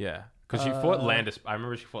name? Yeah, because she fought Landis. I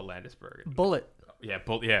remember she fought Landisberg. Bullet. Yeah,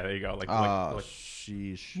 yeah. There you go. Like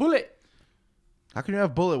sheesh. Bullet. How can you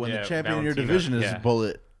have Bullet when Yeah, the champion in your Valentina, division is yeah.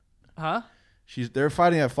 Bullet? Huh? They're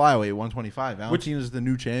fighting at flyweight 125. Valentina's the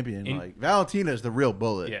new champion. Valentina is the real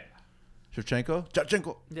Bullet. yeah.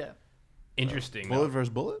 Shevchenko? Yeah. interesting. Bullet versus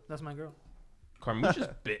Bullet. That's my girl. Carmouche is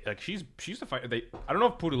big. Like she's the fight. I don't know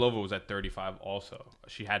if Pudilova was at 35 also.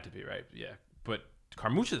 She had to be, right? Yeah. But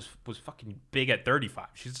Carmouche was fucking big at 35.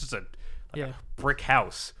 She's just a brick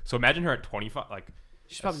house. So imagine her at 25. Like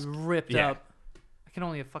she's probably ripped up. I can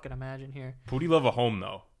only fucking imagine here. Pudilova home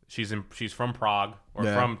though. She's from Prague or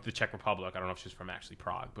from the Czech Republic. I don't know if she's from actually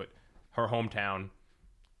Prague, but her hometown.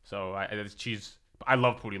 So I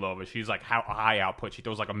love Pudilova. She's like high output. She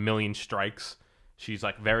throws like 1 million strikes. She's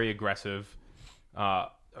like very aggressive. I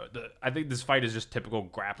think this fight is just typical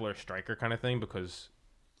grappler striker kind of thing because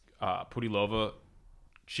Pudilova,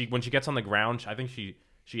 when she gets on the ground, I think she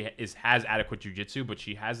has adequate jiu-jitsu, but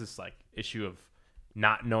she has this like issue of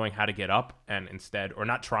not knowing how to get up and instead, or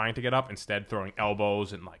not trying to get up, instead throwing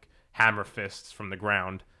elbows and like hammer fists from the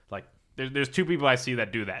ground. Like there's 2 people I see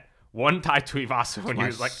that do that. One, Tai Tuivasa when he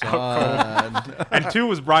was like out cold, and 2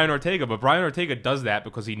 was Brian Ortega. But Brian Ortega does that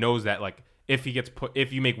because he knows that like if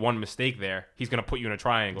you make one mistake there, he's gonna put you in a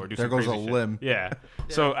triangle or do some crazy shit. There goes a limb. Yeah.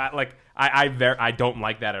 So I don't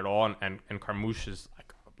like that at all. And Carmouche is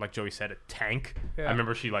like Joey said, a tank. Yeah. I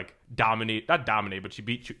remember she like not dominate, but she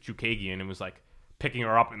beat Chookagian and was like picking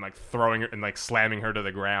her up and like throwing her and like slamming her to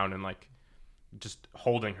the ground and like just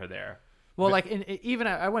holding her there. Well, like even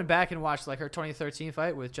I went back and watched like her 2013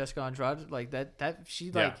 fight with Jessica Andrade. Like that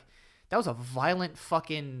was a violent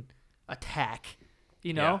fucking attack,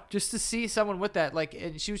 you know. Just to see someone with that, like,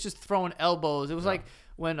 and she was just throwing elbows. It was like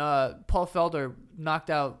when Paul Felder knocked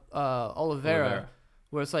out Oliveira,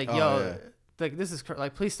 where it's like, like this is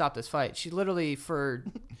like, please stop this fight. She literally for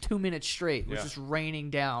 2 minutes straight was just raining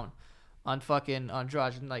down on fucking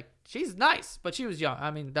Andrade, and like she's nice, but she was young.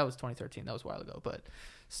 I mean, that was 2013. That was a while ago, but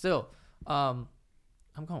still. I'm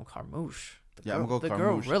going Carmouche. I'm going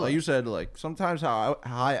Carmouche. Really. Like you said, like sometimes how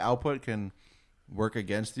high output can work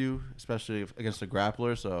against you, especially against a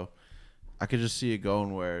grappler. So I could just see it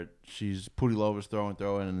going where Pudilova's throwing,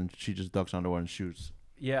 and then she just ducks under one and shoots.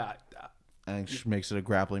 Yeah, and she makes it a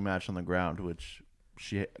grappling match on the ground, which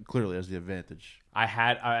she clearly has the advantage.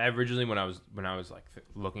 I originally when I was like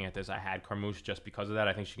looking at this, I had Carmouche just because of that.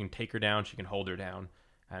 I think she can take her down, she can hold her down.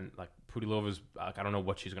 And like Pudilova's, like, I don't know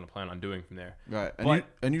what she's gonna plan on doing from there. Right,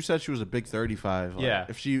 and you said she was a big 35. Like,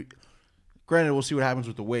 if she, granted, we'll see what happens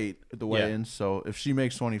with the weight at the weigh-ins. So if she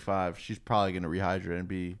makes 25, she's probably gonna rehydrate and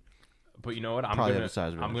be. But you know what? I'm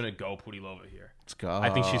gonna go Pudilova here. Let's go. I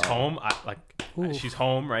think she's home. She's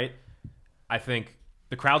home, right? I think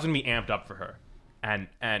the crowd's gonna be amped up for her, and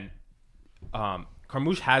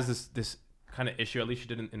Carmouche has this kind of issue. At least she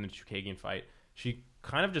did in the Chookagian fight. She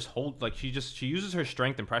kind of just she uses her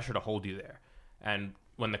strength and pressure to hold you there. And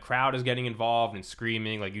when the crowd is getting involved and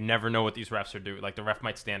screaming, like you never know what these refs are doing. Like the ref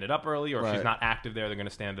might stand it up early, or if she's not active there, they're going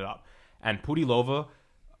to stand it up. And Pudilova,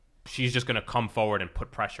 she's just going to come forward and put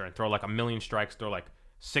pressure and throw like 1 million strikes, throw like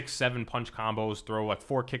 6-7 punch combos, throw like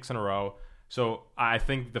 4 kicks in a row. So I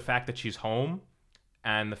think the fact that she's home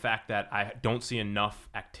and the fact that I don't see enough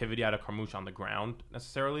activity out of Carmouche on the ground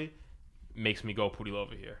necessarily makes me go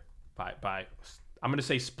Pudilova here. By I'm gonna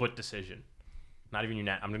say split decision, not even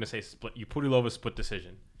I'm gonna say split. You Pudilova split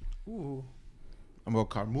decision. Ooh, I'm gonna go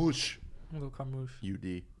Carmouche. I'm gonna go Carmouche.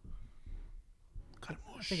 UD.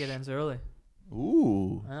 Carmouche. I think it ends early.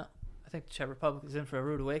 Ooh. Yeah, I think the Czech Republic is in for a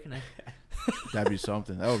rude awakening. That'd be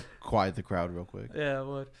something. That would quiet the crowd real quick. Yeah, it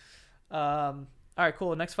would. All right,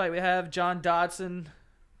 cool. Next fight we have John Dodson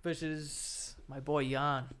versus my boy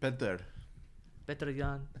Jan. Peter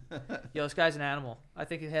Jan. Yo, this guy's an animal. I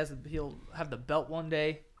think he'll have the belt one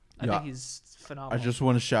day. I think he's phenomenal. I just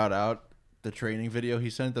want to shout out the training video he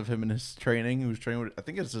sent of him in his training. He was training with, I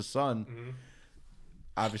think it's his son. Mm-hmm.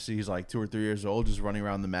 Obviously, he's like 2 or 3 years old, just running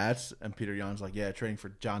around the mats. And Peter Yan's like, training for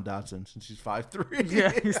John Dodson since he's 5'3".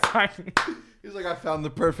 Yeah, he's tiny. He's like, I found the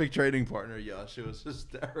perfect training partner. Yosh, it was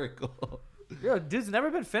hysterical. Yo, dude's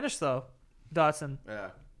never been finished though, Dodson. Yeah.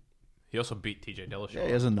 He also beat TJ Dillashaw. Yeah,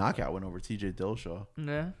 he has a knockout win over TJ Dillashaw.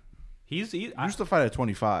 Yeah. He used to fight at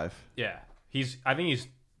 25. Yeah. I think he's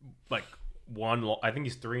like I think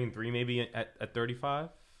he's 3-3 maybe at 35.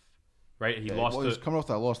 Right? He's coming off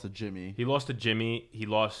that loss to Jimmy. He lost to Jimmy. He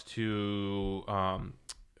lost to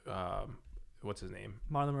what's his name?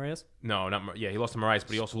 Marlon Moraes? No, not he lost to Moraes,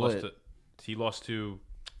 but he also lost to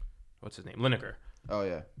what's his name? Lineker. Oh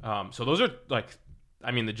yeah. So those are like,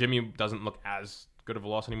 I mean, the Jimmy doesn't look as good of a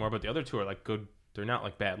loss anymore, but the other two are like good. They're not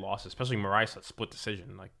like bad losses, especially Moraes, that split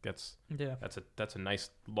decision. Like that's a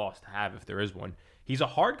nice loss to have if there is one. He's a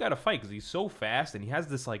hard guy to fight because he's so fast and he has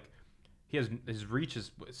this like, his reach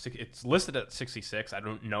is it's listed at 66. I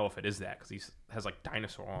don't know if it is that because he has like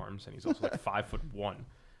dinosaur arms and he's also like 5'1".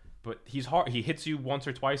 But he's hard. He hits you once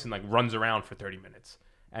or twice and like runs around for 30 minutes.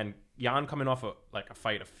 And Jan coming off a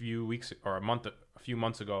fight a few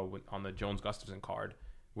months ago on the Jones Gustafsson card,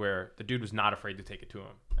 where the dude was not afraid to take it to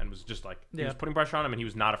him and was just like he was putting pressure on him and he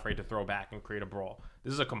was not afraid to throw back and create a brawl.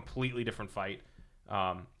 This is a completely different fight.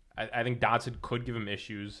 I think Dodson could give him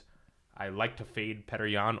issues. I like to fade Petr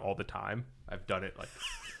Yan all the time. I've done it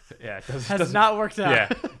it has not worked out. Yeah,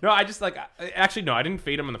 no, I just actually no, I didn't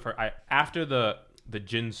fade him in the first. After the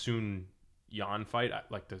Jin Soon Yan fight,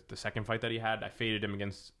 the second fight that he had, I faded him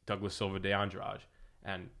against Douglas Silva de Andrade,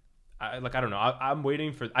 and I don't know. I'm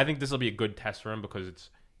waiting for. I think this will be a good test for him because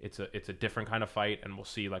it's a different kind of fight, and we'll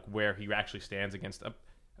see where he actually stands against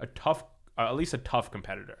a tough, at least a tough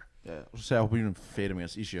competitor. Yeah, I hope you didn't fade him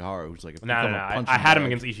against Ishihara, who's like no. I had him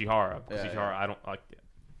against Ishihara because Ishihara I don't like. Yeah.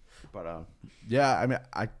 But I mean,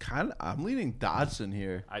 I'm leaning Dodson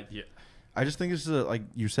here. I just think this is like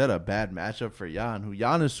you said, a bad matchup for Yan. Who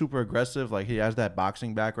Yan is super aggressive, like he has that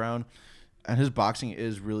boxing background, and his boxing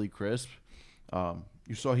is really crisp.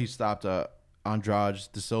 You saw he stopped Andrade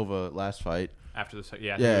de Silva last fight. After the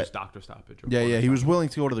it was doctor stoppage. He was willing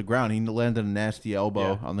to go to the ground. He landed a nasty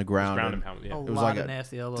elbow on the ground. Ground and pound, it was like a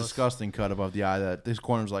nasty elbows. Disgusting cut above the eye. That this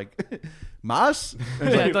corner was like, Mas?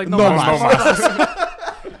 No Mas.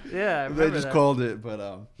 Yeah, I remember they just called it,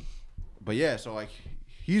 but yeah. So like,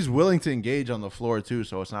 he's willing to engage on the floor too.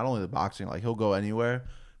 So it's not only the boxing. Like he'll go anywhere.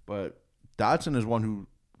 But Dodson is one who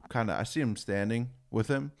I see him standing with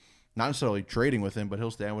him, not necessarily trading with him, but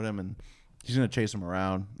he'll stand with him and he's gonna chase him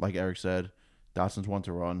around. Like Eric said, Dodson's one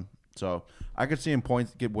to run. So I could see him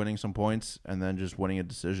winning some points and then just winning a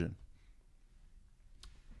decision.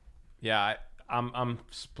 Yeah, I'm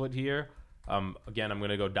split here. Again, I'm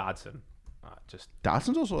gonna go Dodson.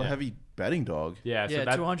 Dodson's also a heavy betting dog. Yeah, so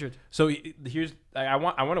 200. So here's I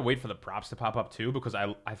want to wait for the props to pop up too because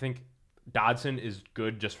I think Dodson is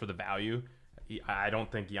good just for the value. I don't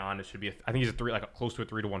think Yan should be. I think he's close to a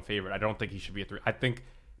 3-1 favorite. I don't think he should be a 3. I think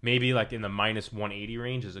maybe in the minus 180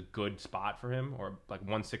 range is a good spot for him, or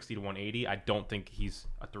 160 to 180. I don't think he's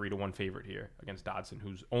a 3-1 favorite here against Dodson,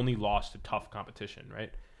 who's only lost to tough competition,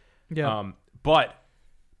 right? Yeah. But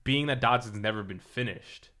being that Dodson's never been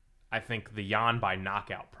finished, I think the Yan by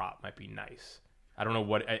knockout prop might be nice. I don't know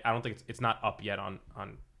what. I don't think it's not up yet on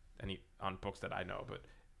books that I know, but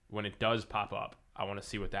when it does pop up, I want to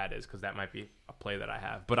see what that is because that might be a play that I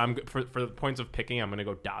have. But I'm for the points of picking, I'm going to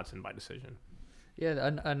go Dodson by decision.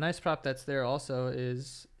 Yeah, a nice prop that's there also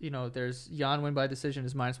is, there's Yan win by decision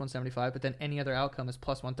is minus 175, but then any other outcome is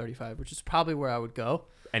plus 135, which is probably where I would go.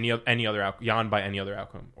 Any other Yan by any other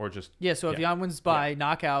outcome, or just so if Yan wins by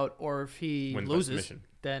knockout, or if he loses,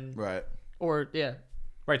 then right,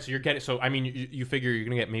 right. So you're getting. So I mean, you figure you're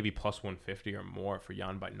gonna get maybe plus 150 or more for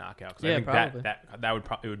Yan by knockout. Yeah, I think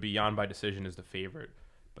probably. it would be Yan by decision is the favorite,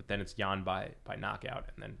 but then it's Yan by knockout,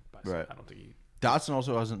 and then I don't think Dodson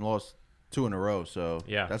also hasn't lost 2 in a row, so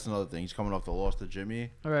yeah, that's another thing. He's coming off the loss to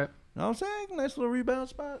Jimmy. All right, know what I'm saying? Nice little rebound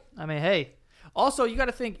spot. I mean, hey. Also, you got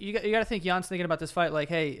to think. You got to think. Jan's thinking about this fight. I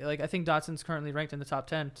think Dodson's currently ranked in the top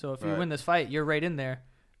 10. So if you win this fight, you're right in there.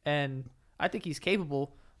 And I think he's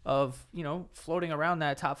capable of floating around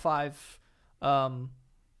that top 5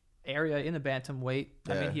 area in the bantamweight.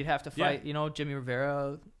 Yeah. I mean, he'd have to fight Jimmy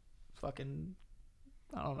Rivera. Fucking,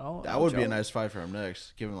 I don't know. That would be a nice fight for him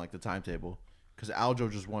next, given the timetable. Because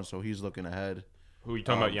Aljo just won, so he's looking ahead. Who are you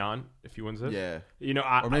talking about, Yan? If he wins this,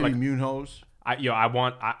 or maybe Munhoz.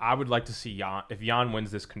 I would like to see Yan. If Yan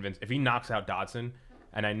wins this if he knocks out Dodson,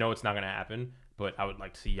 and I know it's not going to happen, but I would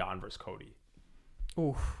like to see Yan versus Cody.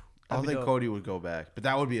 Oof. I don't think Cody would go back, but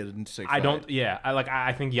that would be a sick fight. I don't. Yeah,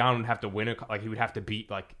 I think Yan would have to win it. He would have to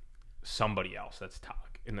beat somebody else that's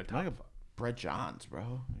top in the top. Brett Johns,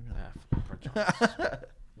 bro. Brett Johns.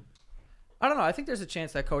 I don't know. I think there's a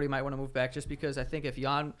chance that Cody might want to move back just because I think if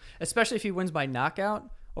Yan, especially if he wins by knockout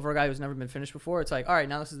over a guy who's never been finished before, it's all right,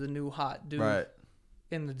 now this is the new hot dude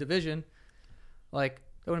in the division. That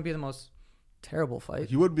wouldn't be the most terrible fight.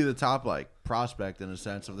 He would be the top prospect in a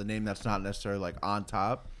sense of the name that's not necessarily on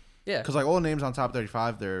top. Yeah. Because all the names on top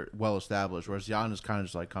 35, they're well established, whereas Yan is kind of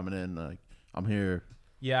just coming in I'm here.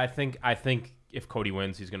 Yeah, I think if Cody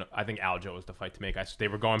wins, he's gonna. I think Aljo is the fight to make. They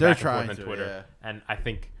were going back and forth on Twitter, and I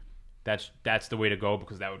think that's the way to go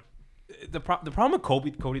because that would. The problem with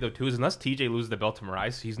Cody though too is unless TJ loses the belt to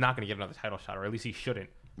Moraes, he's not going to get another title shot, or at least he shouldn't,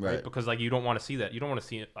 right? Because you don't want to see that. You don't want to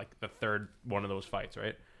see it the third one of those fights,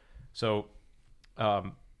 right? So, I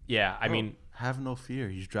mean, have no fear.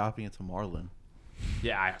 He's dropping it to Marlon.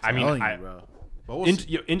 Yeah,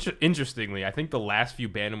 interestingly, I think the last few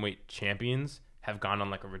bantamweight champions have gone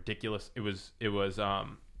on a ridiculous. It was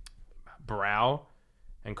Brow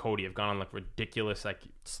and Cody have gone on like ridiculous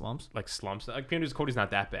slumps. Like Cody's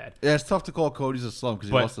not that bad. Yeah, it's tough to call Cody's a slump because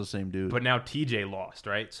he lost to the same dude. But now TJ lost,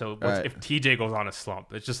 right? So if TJ goes on a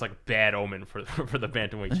slump, it's just like bad omen for the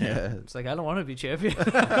bantamweight champ. Yeah. It's like I don't want to be champion.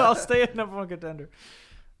 I'll stay at number one contender.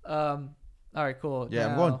 All right, cool. Yeah,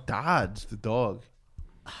 now, I'm going Dodds, the dog.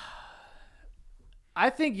 I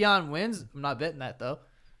think Jan wins. I'm not betting that though.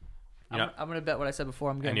 Yeah. I'm gonna bet what I said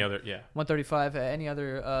before. I'm getting Any other 135. Any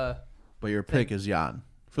other But your pick is Jan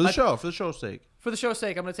for the show's sake. for the show's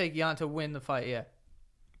sake, I'm gonna take Jan to win the fight. Yeah.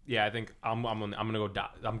 Yeah, I think I'm gonna go.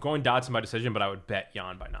 I'm going Dodson by decision, but I would bet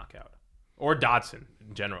Jan by knockout or Dodson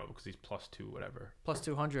in general because he's +2 whatever. Plus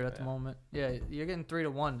 200 at the moment. Yeah, you're getting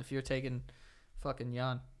 3-1 if you're taking fucking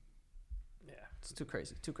Jan. Yeah, it's too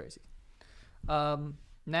crazy. Too crazy.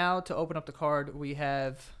 Now to open up the card, we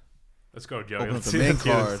have. Let's go, Joey. Open up Let's the see main this.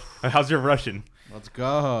 card. How's your Russian? Let's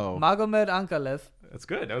go. Magomed Ankalaev. That's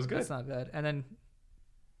good. That was good. That's not bad. And then,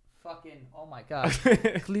 fucking, oh my god,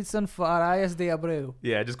 Klidson Farias de Abreu.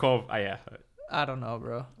 Yeah, just call. Yeah. I don't know,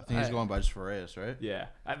 bro. I think he's going by just Farias, right? Yeah,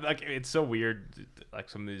 like it's so weird. Like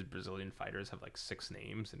some of these Brazilian fighters have like 6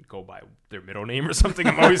 names and go by their middle name or something.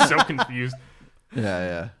 I'm always so confused.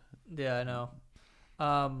 Yeah. Yeah, I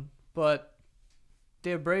know. But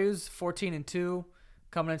de Abreu's 14-2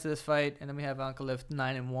 coming into this fight, and then we have Ankalaev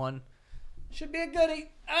 9-1. Should be a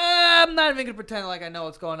goodie. I'm not even gonna pretend like I know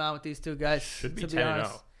what's going on with these two guys. Should be 10-0.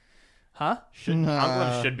 Huh?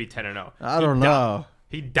 Ankalaev should be 10-0. I don't know.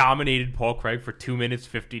 He dominated Paul Craig for 2 minutes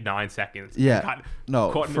 59 seconds. Yeah.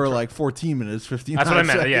 For like 14 minutes 59 That's what I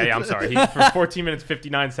meant. seconds. Yeah, I'm sorry. He for 14 minutes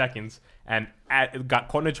 59 seconds and got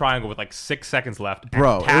caught in a triangle with like 6 seconds left.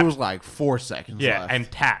 Bro, it was like 4 seconds left. Yeah,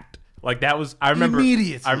 and tapped. Like that was I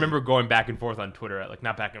remember going back and forth on Twitter, like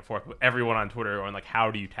not back and forth, but everyone on Twitter going like, how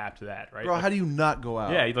do you tap to that, right? Bro, like, how do you not go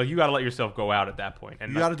out? Yeah, like you gotta let yourself go out at that point.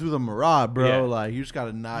 And you gotta do the Murad, bro. Yeah. Like you just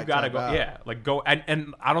gotta not you gotta go out. Yeah. Like go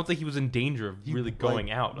and I don't think he was in danger of really going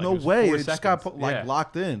out. Like, no way. It just got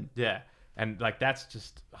locked in. Yeah. And like that's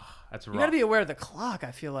just that's rough. You gotta be aware of the clock,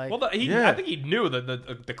 I feel like. Well, I think he knew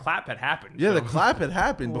that the clap had happened. Yeah, so. the clap had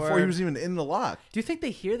happened before he was even in the lock. Do you think they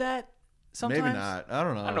hear that? Sometimes? Maybe not. I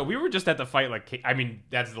don't know. I don't know. We were just at the fight. Like, I mean,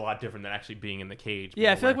 that's a lot different than actually being in the cage.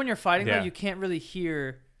 Yeah, I feel like when you're fighting, though, you can't really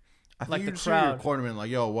hear. I think like you the see your crowd. cornerman like,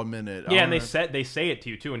 yo, 1 minute. Yeah, and they say it to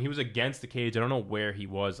you too. And he was against the cage. I don't know where he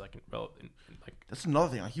was. Like that's another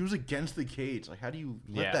thing. Like he was against the cage. Like how do you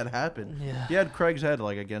let that happen? Yeah. He had Craig's head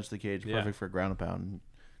like against the cage, perfect for ground and pound. And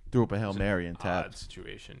threw up a Hail Mary and tapped.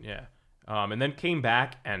 Situation. Yeah. And then came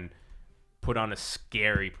back and put on a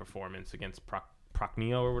scary performance against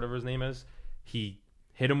Prochnio or whatever his name is. He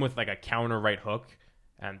hit him with like a counter right hook,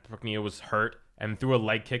 and Prochnio was hurt, and threw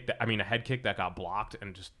a head kick that got blocked,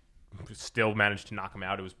 and just still managed to knock him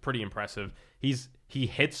out. It was pretty impressive. He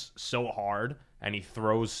hits so hard and he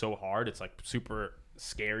throws so hard. It's like super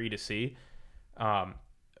scary to see.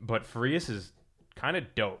 But Farias is kind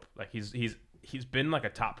of dope. Like he's been like a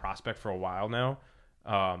top prospect for a while now.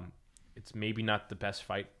 It's maybe not the best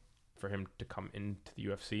fight for him to come into the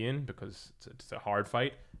UFC in because it's a hard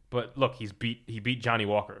fight. But look, he beat Johnny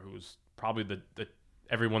Walker, who's probably the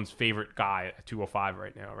everyone's favorite guy at 205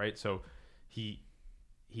 right now, right? So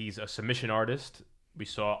he's a submission artist. We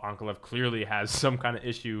saw Ankalaev clearly has some kind of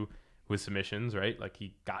issue with submissions, right? Like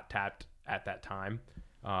he got tapped at that time.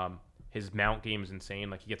 His mount game is insane.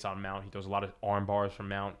 Like he gets on mount, he throws a lot of arm bars from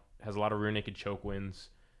mount, has a lot of rear naked choke wins.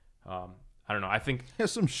 I don't know. I think he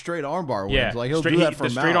has some straight armbar wins. Yeah, like he'll do that from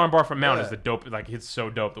the mount. straight arm bar from mount is the dope. Like it's so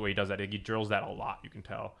dope the way he does that. Like, he drills that a lot. You can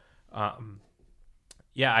tell.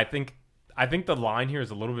 Yeah, I think the line here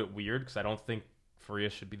is a little bit weird because I don't think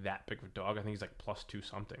Farias should be that big of a dog. I think he's like +2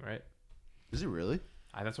 something, right? Is he really?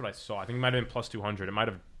 That's what I saw. I think he might have been +200. It might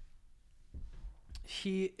have.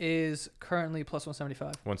 He is currently +175.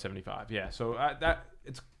 175. Yeah. So that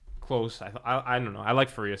it's close. I don't know. I like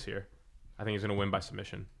Farias here. I think he's gonna win by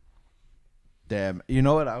submission. Damn. You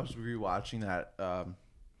know what? I was rewatching that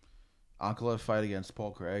Ankalaev fight against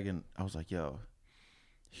Paul Craig, and I was like, yo,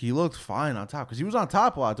 he looked fine on top because he was on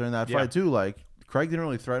top a lot during that fight too. Like Craig didn't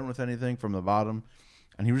really threaten with anything from the bottom,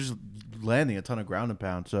 and he was just landing a ton of ground and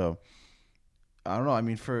pound. So I don't know. I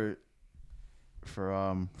mean, for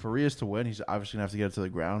Farias to win, he's obviously gonna have to get it to the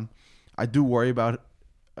ground. I do worry about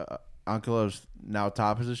Ankalaev's now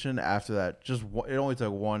top position after that. It only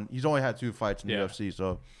took one. He's only had 2 fights in the UFC,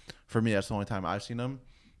 so for me, that's the only time I've seen him.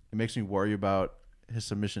 It makes me worry about his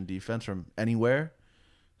submission defense from anywhere.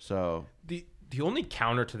 So the only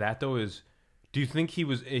counter to that though is, do you think he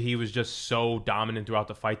was just so dominant throughout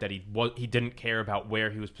the fight that he didn't care about where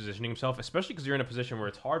he was positioning himself, especially because you're in a position where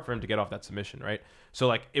it's hard for him to get off that submission, right? So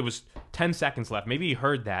like it was 10 seconds left. Maybe he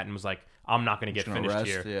heard that and was like, I'm not going to get finished rest,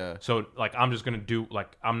 here. yeah. So like I'm just going to do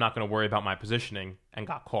like I'm not going to worry about my positioning, and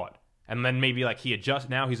got caught. And then maybe like he's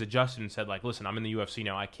adjusted and said like, listen, I'm in the UFC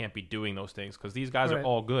now. I can't be doing those things because these guys are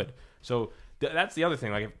all good. So that's the other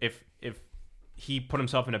thing. Like if he put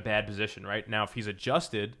himself in a bad position right now, if he's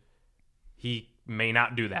adjusted, he may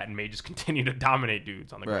not do that and may just continue to dominate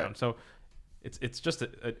dudes on the ground. So it's just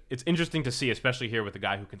it's interesting to see, especially here with a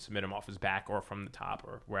guy who can submit him off his back or from the top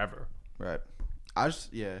or wherever. Right. I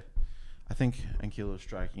think Anquilo's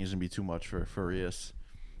striking isn't gonna be too much for Farias.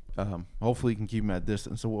 Hopefully he can keep him at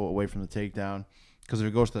distance away from the takedown. Because if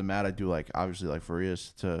it goes to the mat, I do obviously like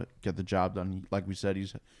Farias to get the job done. Like we said,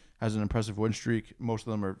 he's has an impressive win streak. Most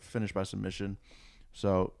of them are finished by submission.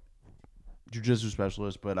 So, jiu-jitsu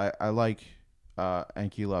specialist, but I like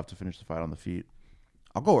Ankilov to finish the fight on the feet.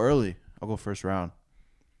 I'll go early. I'll go first round.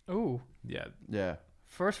 Ooh. Yeah.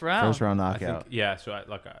 First round. First round knockout. So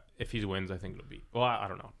if he wins, I think it'll be. Well, I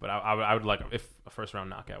don't know, but I would like if a first round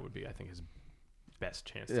knockout would be, I think, his best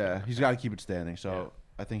chance. Yeah, he's got to keep it standing. So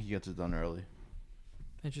I think he gets it done early.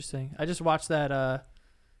 Interesting. I just watched that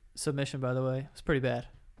submission. By the way, it's pretty bad.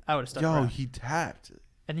 I would have stuck around. He tapped,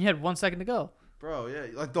 and he had 1 second to go. Bro,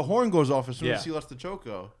 yeah, the horn goes off as soon as he lets the choke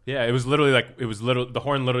go. Yeah, it was literally the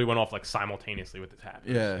horn literally went off simultaneously with the tap.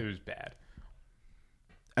 It was bad.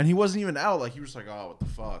 And he wasn't even out. He was like, "Oh, what the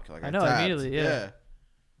fuck?" I know tapped. Immediately. Yeah.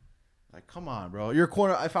 Like, come on, bro. Your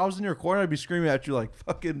corner. If I was in your corner, I'd be screaming at you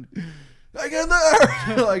fucking, get in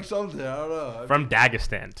there, something. I don't know. From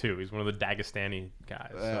Dagestan too. He's one of the Dagestani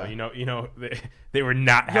guys. Yeah. So they were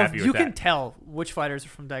not happy with that. You can tell which fighters are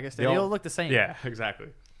from Dagestan. They all look the same. Yeah, exactly.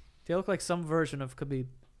 They look like some version of Khabib.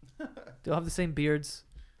 They all have the same beards.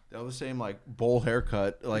 They all have the same bowl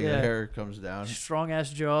haircut. The hair comes down. Strong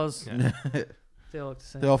ass jaws. Yeah. They all look the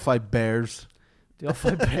same. They all fight bears.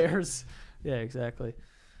 Yeah, exactly.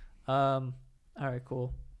 All right,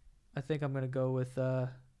 cool. I think I'm gonna go with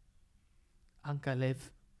Ankalaev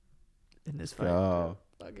in this fight. Oh.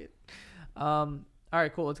 Fuck it. All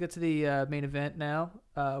right, cool. Let's get to the main event now.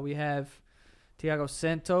 We have Thiago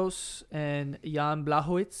Santos and Jan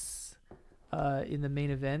Blachowicz in the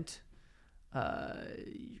main event.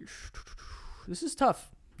 This is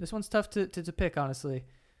tough. This one's tough to pick, honestly.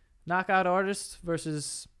 Knockout artist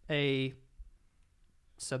versus a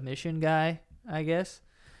submission guy, I guess.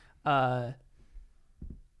 I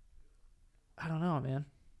don't know, man.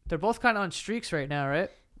 They're both kind of on streaks right now,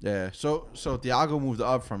 right? Yeah. So Thiago moved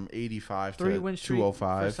up from 85 to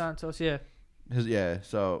 205. For Santos, yeah.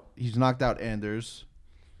 So he's knocked out Anders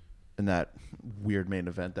in that weird main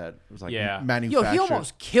event that was manufactured. Yo, he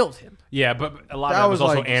almost killed him. Yeah, but a lot of that was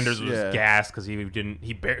also Anders was gassed because he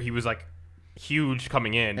was huge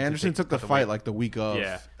coming in. Anderson took the fight the week of.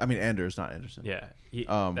 Yeah. I mean Anders, not Anderson. Yeah.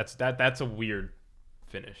 That's a weird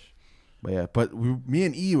finish. But me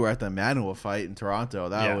and E were at the Manuwa fight in Toronto.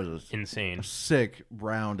 That was insane. A sick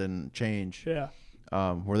round and change. Yeah.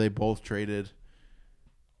 Where they both traded.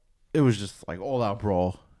 It was just all out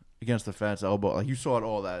brawl against the fence, elbow. You saw it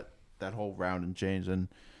all that whole round and change. And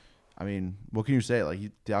I mean, what can you say?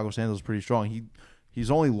 Thiago Santos is pretty strong. He's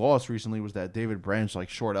only lost recently was that David Branch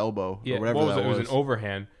short elbow or whatever that was. It was an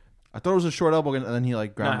overhand. I thought it was a short elbow, and then he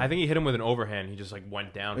grabbed. I think he hit him with an overhand. He just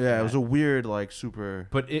went down. Yeah, it was a weird super.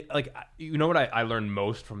 But it you know what I learned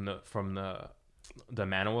most from the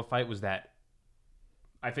Manuwa fight was that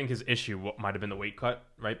I think his issue might have been the weight cut,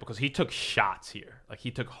 right? Because he took shots here, he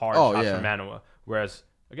took hard shots from Manuwa, whereas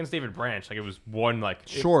against David Branch, it was one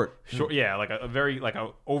short, yeah, a very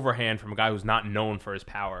a overhand from a guy who's not known for his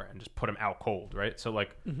power and just put him out cold, right? So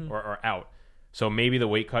or out. So maybe the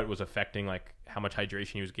weight cut was affecting how much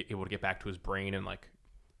hydration he was able to get back to his brain and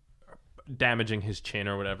damaging his chin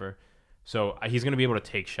or whatever. So he's going to be able to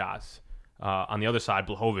take shots. On the other side,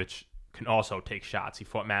 Blachowicz can also take shots. He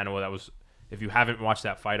fought Manuwa. That was, if you haven't watched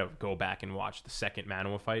that fight, go back and watch the second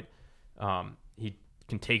Manuwa fight. He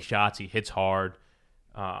can take shots. He hits hard.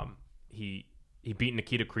 He beat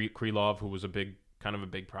Nikita Krylov, who was a big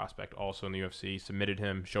prospect also in the UFC. Submitted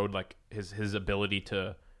him, showed his ability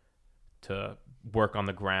to work on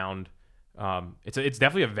the ground. It's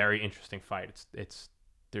definitely a very interesting fight.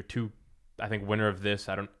 They're two, I think, winner of this.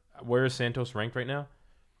 Where is Santos ranked right now?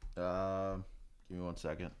 Give me 1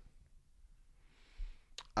 second.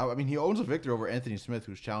 I mean, he owns a victory over Anthony Smith,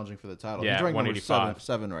 who's challenging for the title. Yeah, he's ranked 185.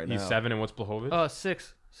 seven right now. He's 7, and what's Blachowicz? Oh,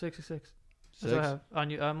 6. 66. That's what I have.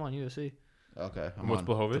 I'm on UFC. Okay. What's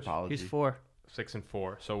Blachowicz? Topology. He's 4. 6 and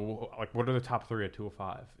 4. So, what are the top 3 at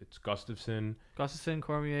 205? It's Gustafsson,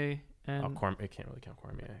 Cormier, and Cormier. Can't really count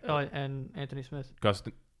Cormier. Oh, and Anthony Smith.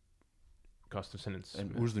 Gustafsson and Smith.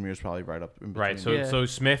 And Uzdemir's probably right up in between. Right. So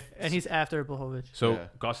Smith, and he's after Blachowicz. So yeah.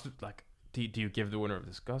 do you give the winner of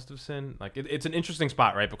this Gustafsson? Like, it's an interesting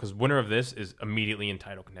spot, right? Because winner of this is immediately in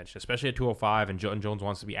title contention, especially at 205, and John Jones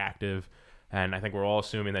wants to be active. And I think we're all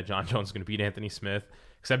assuming that John Jones is going to beat Anthony Smith,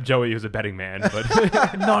 except Joey, who's a betting man. But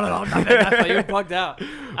no, not that. You're bugged out.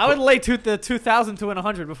 I would lay the 2,000 to win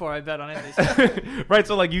 100 before I bet on Anthony Smith. Right,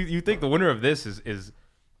 so like you think the winner of this is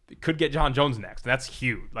could get John Jones next. That's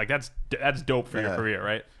huge. Like that's dope for your career,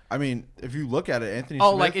 right? I mean, if you look at it, Anthony Smith.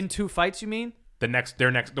 Oh, like in 2 fights, you mean?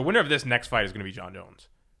 The winner of this next fight is going to be John Jones.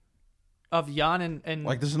 Of Jan and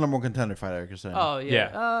like this is the number 1 contender fight, Eric is saying. Oh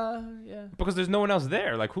yeah. Yeah. Because there's no one else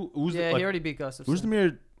there. Like who's he already beat Gustafsson.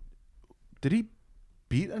 Uzdemir, did he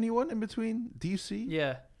beat anyone in between DC?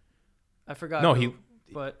 Yeah, I forgot. No,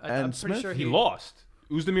 I'm pretty sure he lost.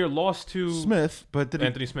 Uzdemir lost to Smith, but did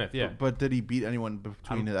Anthony Smith. Yeah, but did he beat anyone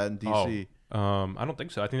between that and DC? I don't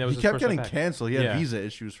think so. I think that was he his kept first getting attack. canceled. He had visa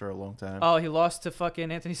issues for a long time. Oh, he lost to fucking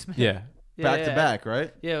Anthony Smith. Yeah. Back to back,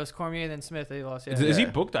 right? Yeah, it was Cormier and then Smith that he lost. Yeah. Is he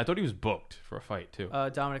booked? I thought he was booked for a fight too.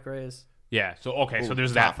 Dominic Reyes. Yeah. So okay. So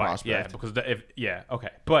there's that fight. Prospect. Yeah. Because okay.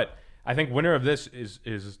 But I think winner of this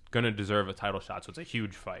is gonna deserve a title shot. So it's a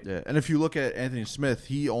huge fight. Yeah. And if you look at Anthony Smith,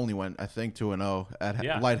 he only went 2-0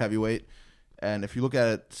 at light heavyweight. And if you look at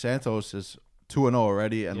it, Santos is 2-0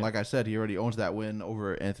 already. And like I said, he already owns that win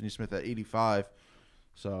over Anthony Smith at 85.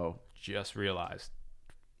 So just realized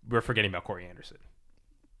we're forgetting about Corey Anderson.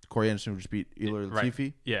 Corey Anderson just beat Ilir Latifi.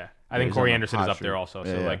 Right. Yeah, I think Corey Anderson is up there also.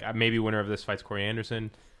 So like maybe winner of this fight's Corey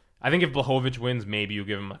Anderson. I think if Blachowicz wins, maybe you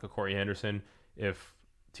give him like a Corey Anderson. If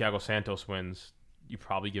Thiago Santos wins, you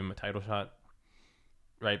probably give him a title shot,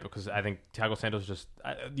 right? Because I think Thiago Santos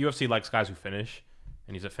UFC likes guys who finish,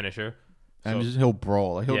 and he's a finisher. So, and he'll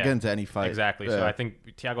brawl. Like, he'll get into any fight. Exactly. Yeah. So I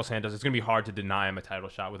think Thiago Santos, it's going to be hard to deny him a title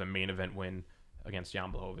shot with a main event win against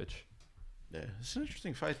Jan Blachowicz. Yeah, it's an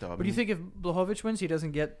interesting fight, though. But do you think if Blachowicz wins, he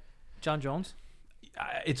doesn't get John Jones?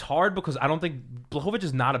 It's hard because I don't think Blachowicz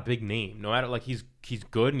is not a big name. No matter he's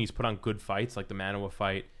good and he's put on good fights, like the Manoa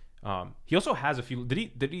fight. He also has a few.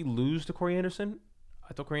 Did he lose to Corey Anderson?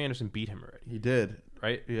 I thought Corey Anderson beat him already. He did,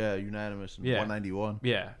 right? Yeah, unanimous in 191.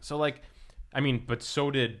 Yeah. So but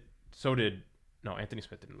so did no, Anthony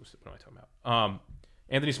Smith didn't lose. What am I talking about?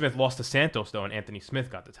 Anthony Smith lost to Santos though, and Anthony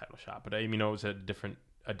Smith got the title shot. But it was a different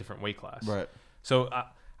weight class. Right. So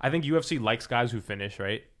I think UFC likes guys who finish,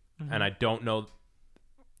 right? Mm-hmm. And I don't know,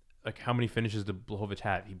 how many finishes did Blachowicz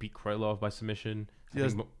have? He beat Krylov by submission. He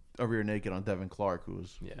has a rear naked on Devin Clark, who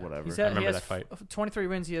was whatever. I remember that fight. 23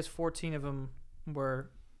 wins. He has 14 of them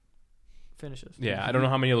were finishes. Yeah, I don't know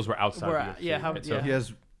how many of those were outside. He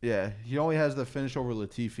only has the finish over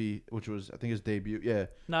Latifi, which was I think his debut. Yeah.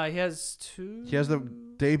 No, he has 2. He has the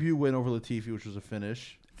debut win over Latifi, which was a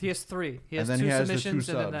finish. He has 3. He has and then 2 he has submissions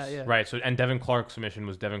the 2 and then subs. Right. So and Devin Clark's submission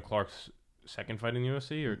was Devin Clark's second fight in the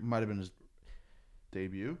UFC, or might have been his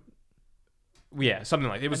debut. Yeah, something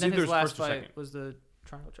like it was. And then Either his last first or fight second. was the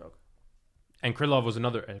triangle choke. And Krylov was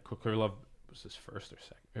another. Krylov was his first or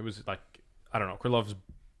second. It was I don't know. Krylov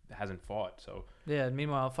hasn't fought, so yeah.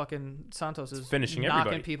 Meanwhile, fucking Santos is finishing knocking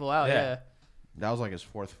everybody. people out. Yeah. That was like his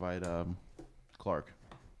 4th fight, Clark.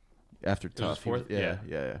 After tough. 4th?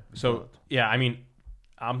 Yeah. So yeah, I mean,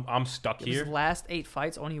 I'm stuck here. His last 8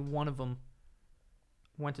 fights, only one of them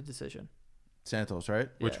went to decision. Santos, right?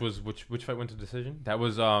 Which fight went to decision? That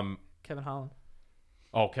was Kevin Holland.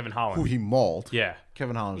 Oh, Kevin Holland. Who he mauled. Yeah.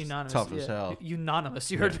 Kevin Holland's tough as hell.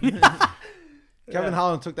 Unanimous. You heard me. Kevin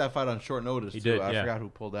Holland took that fight on short notice, he too. did, I forgot who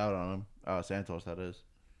pulled out on him. Santos, that is.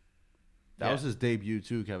 That was his debut,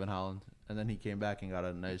 too, Kevin Holland. And then he came back and got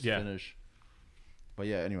a nice finish. But,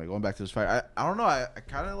 yeah, anyway, going back to this fight. I don't know. I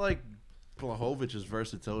kind of like Blachowicz's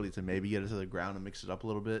versatility to maybe get it to the ground and mix it up a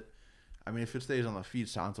little bit. I mean, if it stays on the feet,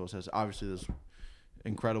 Santos has obviously this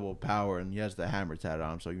incredible power, and he has the hammer tat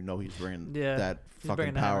on him, so he's bringing that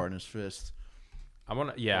fucking power in his fist. I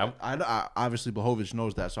obviously, Blachowicz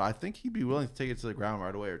knows that, so I think he'd be willing to take it to the ground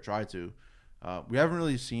right away or try to. We haven't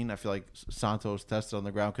really seen, I feel like, Santos tested on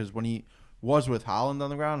the ground, because when he was with Holland on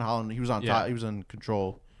the ground, he was on top, he was in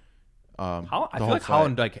control. I feel like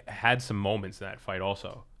Holland had some moments in that fight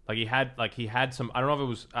also. He had some. I don't know if it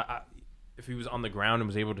was if he was on the ground and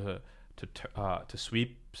was able to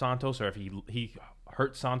sweep Santos, or if he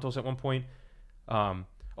hurt Santos at one point.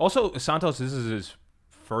 Also, Santos, this is his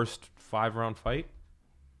first 5-round fight,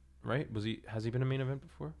 right? Has he been a main event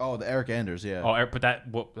before? Oh, the Eric Anders, yeah. Oh, but that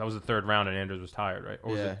was the 3rd round, and Anders was tired, right?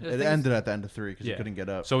 Or yeah, it ended at the end of 3 because he couldn't get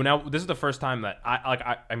up. So now this is the first time that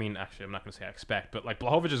I mean, actually, I'm not going to say I expect, but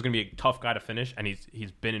Blachowicz is going to be a tough guy to finish, and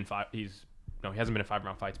he's been in 5. He hasn't been in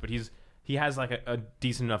 5-round fights, but he has a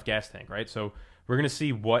decent enough gas tank, right? So we're going to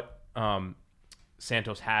see what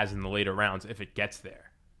Santos has in the later rounds if it gets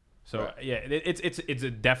there. So it's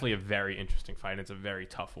definitely a very interesting fight. It's a very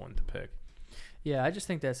tough one to pick. Yeah, I just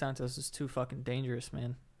think that Santos is too fucking dangerous,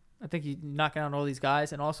 man. I think you knocking out all these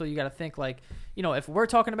guys, and also you got to think like, if we're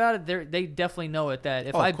talking about it, they definitely know it that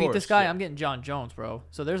if I beat this guy, I'm getting John Jones, bro.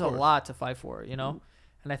 So there's a lot to fight for,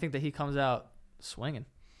 and I think that he comes out swinging.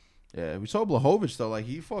 Yeah, we saw Blachowicz though. Like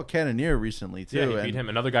he fought Cannonier recently too. Yeah, he beat him.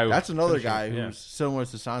 Another guy. That's another guy who's similar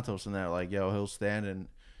to Santos in that, like, he'll stand and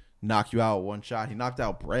knock you out one shot. He knocked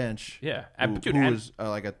out Branch. Yeah, who was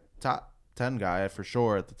like a top 10 guy for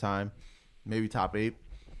sure at the time, maybe top 8.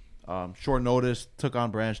 Short notice, took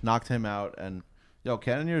on Branch, knocked him out, and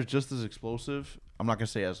Cannonier is just as explosive. I'm not gonna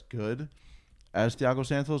say as good as Thiago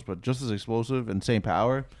Santos, but just as explosive and same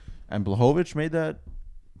power. And Blachowicz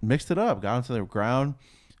mixed it up, got into the ground,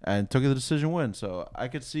 and took the decision win. So I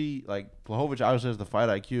could see, like, Blachowicz obviously has the fight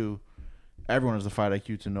IQ. Everyone has the fight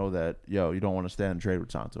IQ to know that, you don't want to stand and trade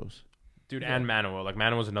with Santos. Dude, and Manuel. Like,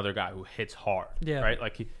 Manuel's another guy who hits hard, right?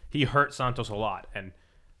 Like, he hurt Santos a lot, and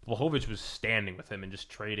Blachowicz was standing with him and just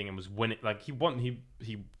trading and was winning. Like, he won.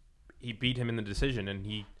 He beat him in the decision, and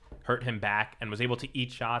he hurt him back and was able to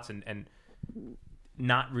eat shots and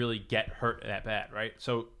not really get hurt that bad, right?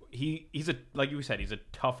 So he's like you said, he's a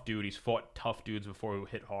tough dude. He's fought tough dudes before who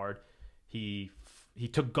hit hard. He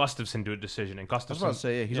took Gustafsson to a decision, and Gustafsson. I was about to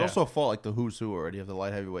say, he's also fought like the who's who already of the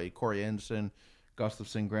light heavyweight. Corey Anderson,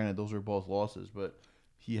 Gustafsson. Granted, those were both losses, but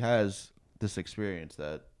he has this experience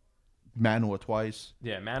that Manuwa twice.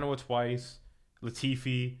 Yeah, Manuwa twice.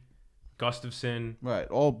 Latifi, Gustafsson. Right,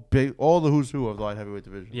 all the who's who of the light heavyweight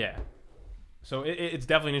division. Yeah, so it's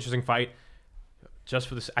definitely an interesting fight. Just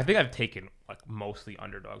for this, I think I've taken like mostly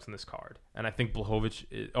underdogs in this card, and I think Blachowicz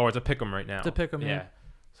it's a pick'em right now. It's a pick'em, yeah.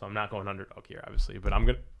 So I'm not going underdog here, obviously, but I'm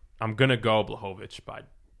gonna go Blachowicz by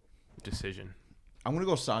decision. I'm gonna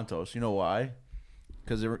go Santos. You know why?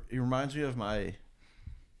 Because it reminds me of my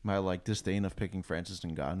like disdain of picking Francis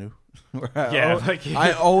Ngannou.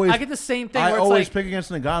 I get the same thing. I where always it's like, pick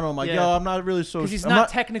against Ngannou. I'm like, I'm not really so. Because he's not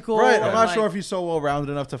technical. Right. I'm not sure if he's so well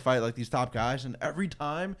rounded enough to fight like these top guys, and every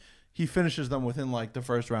time he finishes them within like the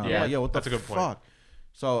first round. Yeah, I'm like, what that's the a good fuck? point.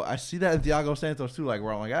 So I see that in Thiago Santos too, like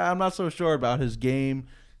where I'm like, I'm not so sure about his game,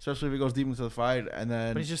 especially if he goes deep into the fight, and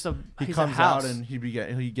then but he's comes out and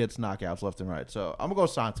he gets knockouts left and right. So I'm gonna go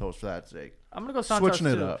Santos for that sake. I'm gonna go Santos Switching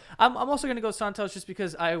too. it up. I'm also gonna go Santos just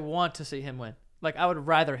because I want to see him win. Like I would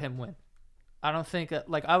rather him win. I don't think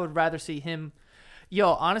I would rather see him.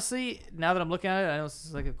 Honestly, now that I'm looking at it, I know this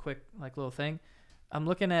is like a quick like little thing. I'm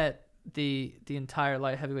looking at the entire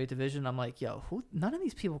light heavyweight division. I'm like, none of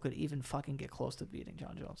these people could even fucking get close to beating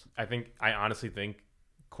John Jones. I honestly think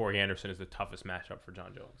Corey Anderson is the toughest matchup for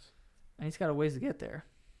John Jones. And he's got a ways to get there.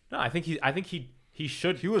 No, I think he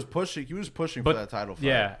should. He was pushing for that title fight.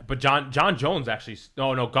 Yeah, but John Jones actually.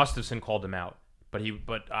 No, Gustafsson called him out. But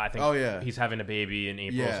I think he's having a baby in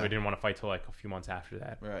April, so he didn't want to fight till like a few months after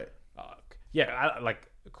that. Right. Like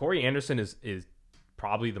Corey Anderson is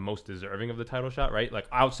probably the most deserving of the title shot, right? Like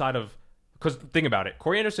outside of, because think about it,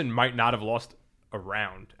 Corey Anderson might not have lost a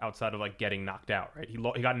round outside of like getting knocked out, right? He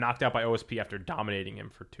got knocked out by OSP after dominating him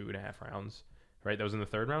for 2.5 rounds, right? That was in the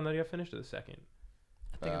third round that he got finished, or the second?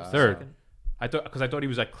 I think it was third. Second. I thought he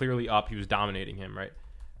was like clearly up. He was dominating him, right?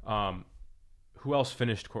 Who else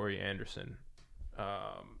finished Corey Anderson?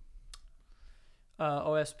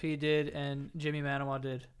 OSP did, and Jimmy Manuwa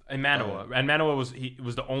did. And Manuwa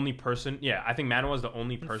was the only person. Yeah, I think Manuwa was the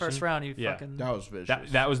only person. First round, fucking. That was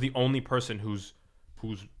vicious. That was the only person who's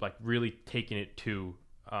like really taking it to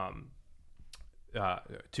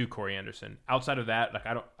Corey Anderson. Outside of that, like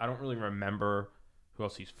I don't really remember who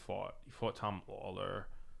else he's fought. He fought Tom Lawler.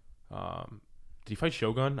 Did he fight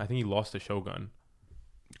Shogun? I think he lost to Shogun.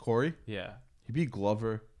 Corey? Yeah. He beat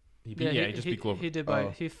Glover. He just beat Glover. He did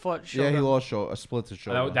he fought Shogun. Yeah, he lost a split to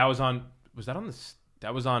Shogun. That was on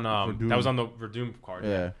the Verdum card.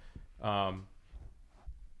 Yeah.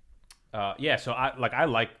 So I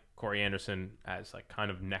like Corey Anderson as like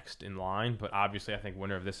kind of next in line, but obviously I think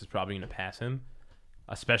winner of this is probably going to pass him,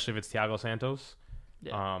 especially if it's Thiago Santos.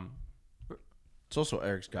 Yeah. It's also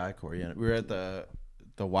Eric's guy, Corey Anderson. We were at the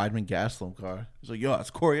Weidman Gastelum car. He's like,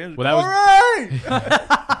 it's Corey Anderson. Well,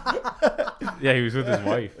 yeah, he was with his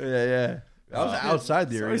wife. Yeah. I was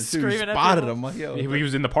outside the arena. So he spotted him. Like, he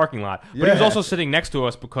was in the parking lot. But he was also sitting next to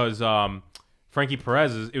us because Frankie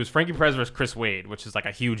Perez was Frankie Perez versus Chris Wade, which is like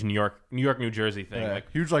a huge New York, New Jersey thing. Yeah,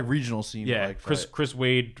 like huge like regional scene. Yeah, like, Chris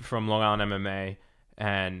Wade from Long Island MMA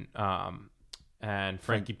and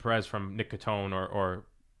Frankie Perez from Nick Catone or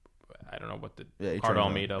I don't know what the Card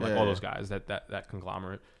Almeida, like all those guys, that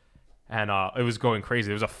conglomerate. And it was going crazy.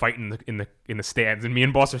 There was a fight in the stands, and me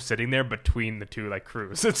and Boss are sitting there between the two like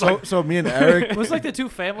crews. It's so me and Eric it was like the two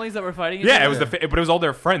families that were fighting. Yeah, it was but it was all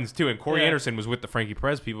their friends too. And Corey Anderson was with the Frankie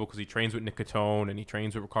Perez people because he trains with Nick Catone and he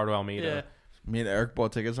trains with Ricardo Almeida. Yeah. Me and Eric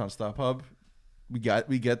bought tickets on StubHub. We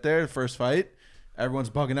get there, the first fight. Everyone's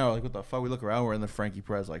bugging out. Like, what the fuck? We look around. We're in the Frankie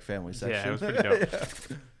Perez like family section. Yeah, it was pretty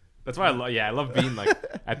dope. That's why I love being like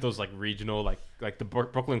at those like regional like the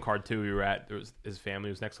Brooklyn card too. We were at, there was his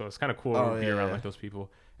family was next to us. It's kind of cool to be around like those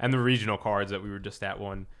people, and the regional cards that we were just at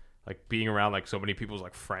one, like being around like so many people's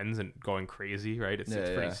like friends and going crazy. Right, it's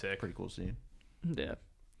pretty sick. Pretty cool scene. Yeah.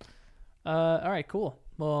 All right, cool.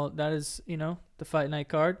 Well, that is the fight night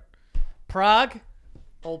card. Prague,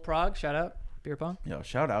 old Prague. Shout out. Beer pong. Yo,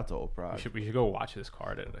 shout out to Old Prague. We should go watch this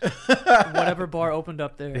card. Whatever bar opened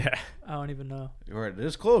up there. Yeah. I don't even know. Right, it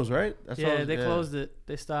is closed, right? They closed it.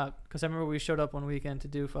 They stopped. Because I remember we showed up one weekend to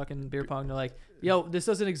do fucking beer pong. They're like, yo, this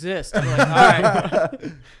doesn't exist. We're like, all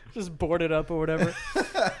right. Just board it up or whatever.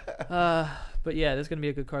 But yeah, there's going to be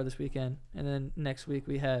a good card this weekend. And then next week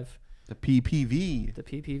we have the PPV. The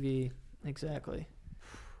PPV. Exactly.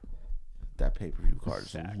 That pay-per-view card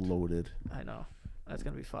is loaded. I know. That's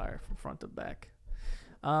going to be fire from front to back.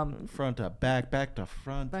 Front to back, back to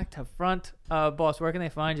front. Back to front. Boss, where can they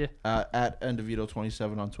find you? At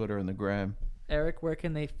Endovito27 on Twitter and the gram. Eric, where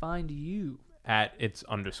can they find you? At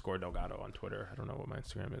 _Delgado on Twitter. I don't know what my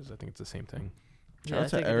Instagram is. I think it's the same thing. Shout out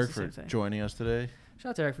to Eric for joining us today.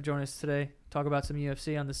 Shout out to Eric for joining us today. Talk about some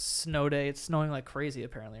UFC on this snow day. It's snowing like crazy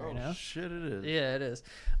apparently right now. Oh, shit, it is. Yeah, it is.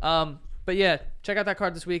 But yeah, check out that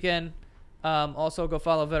card this weekend. Also, go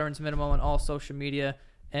follow Veterans Minimum on all social media,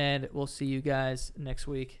 and we'll see you guys next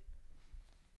week.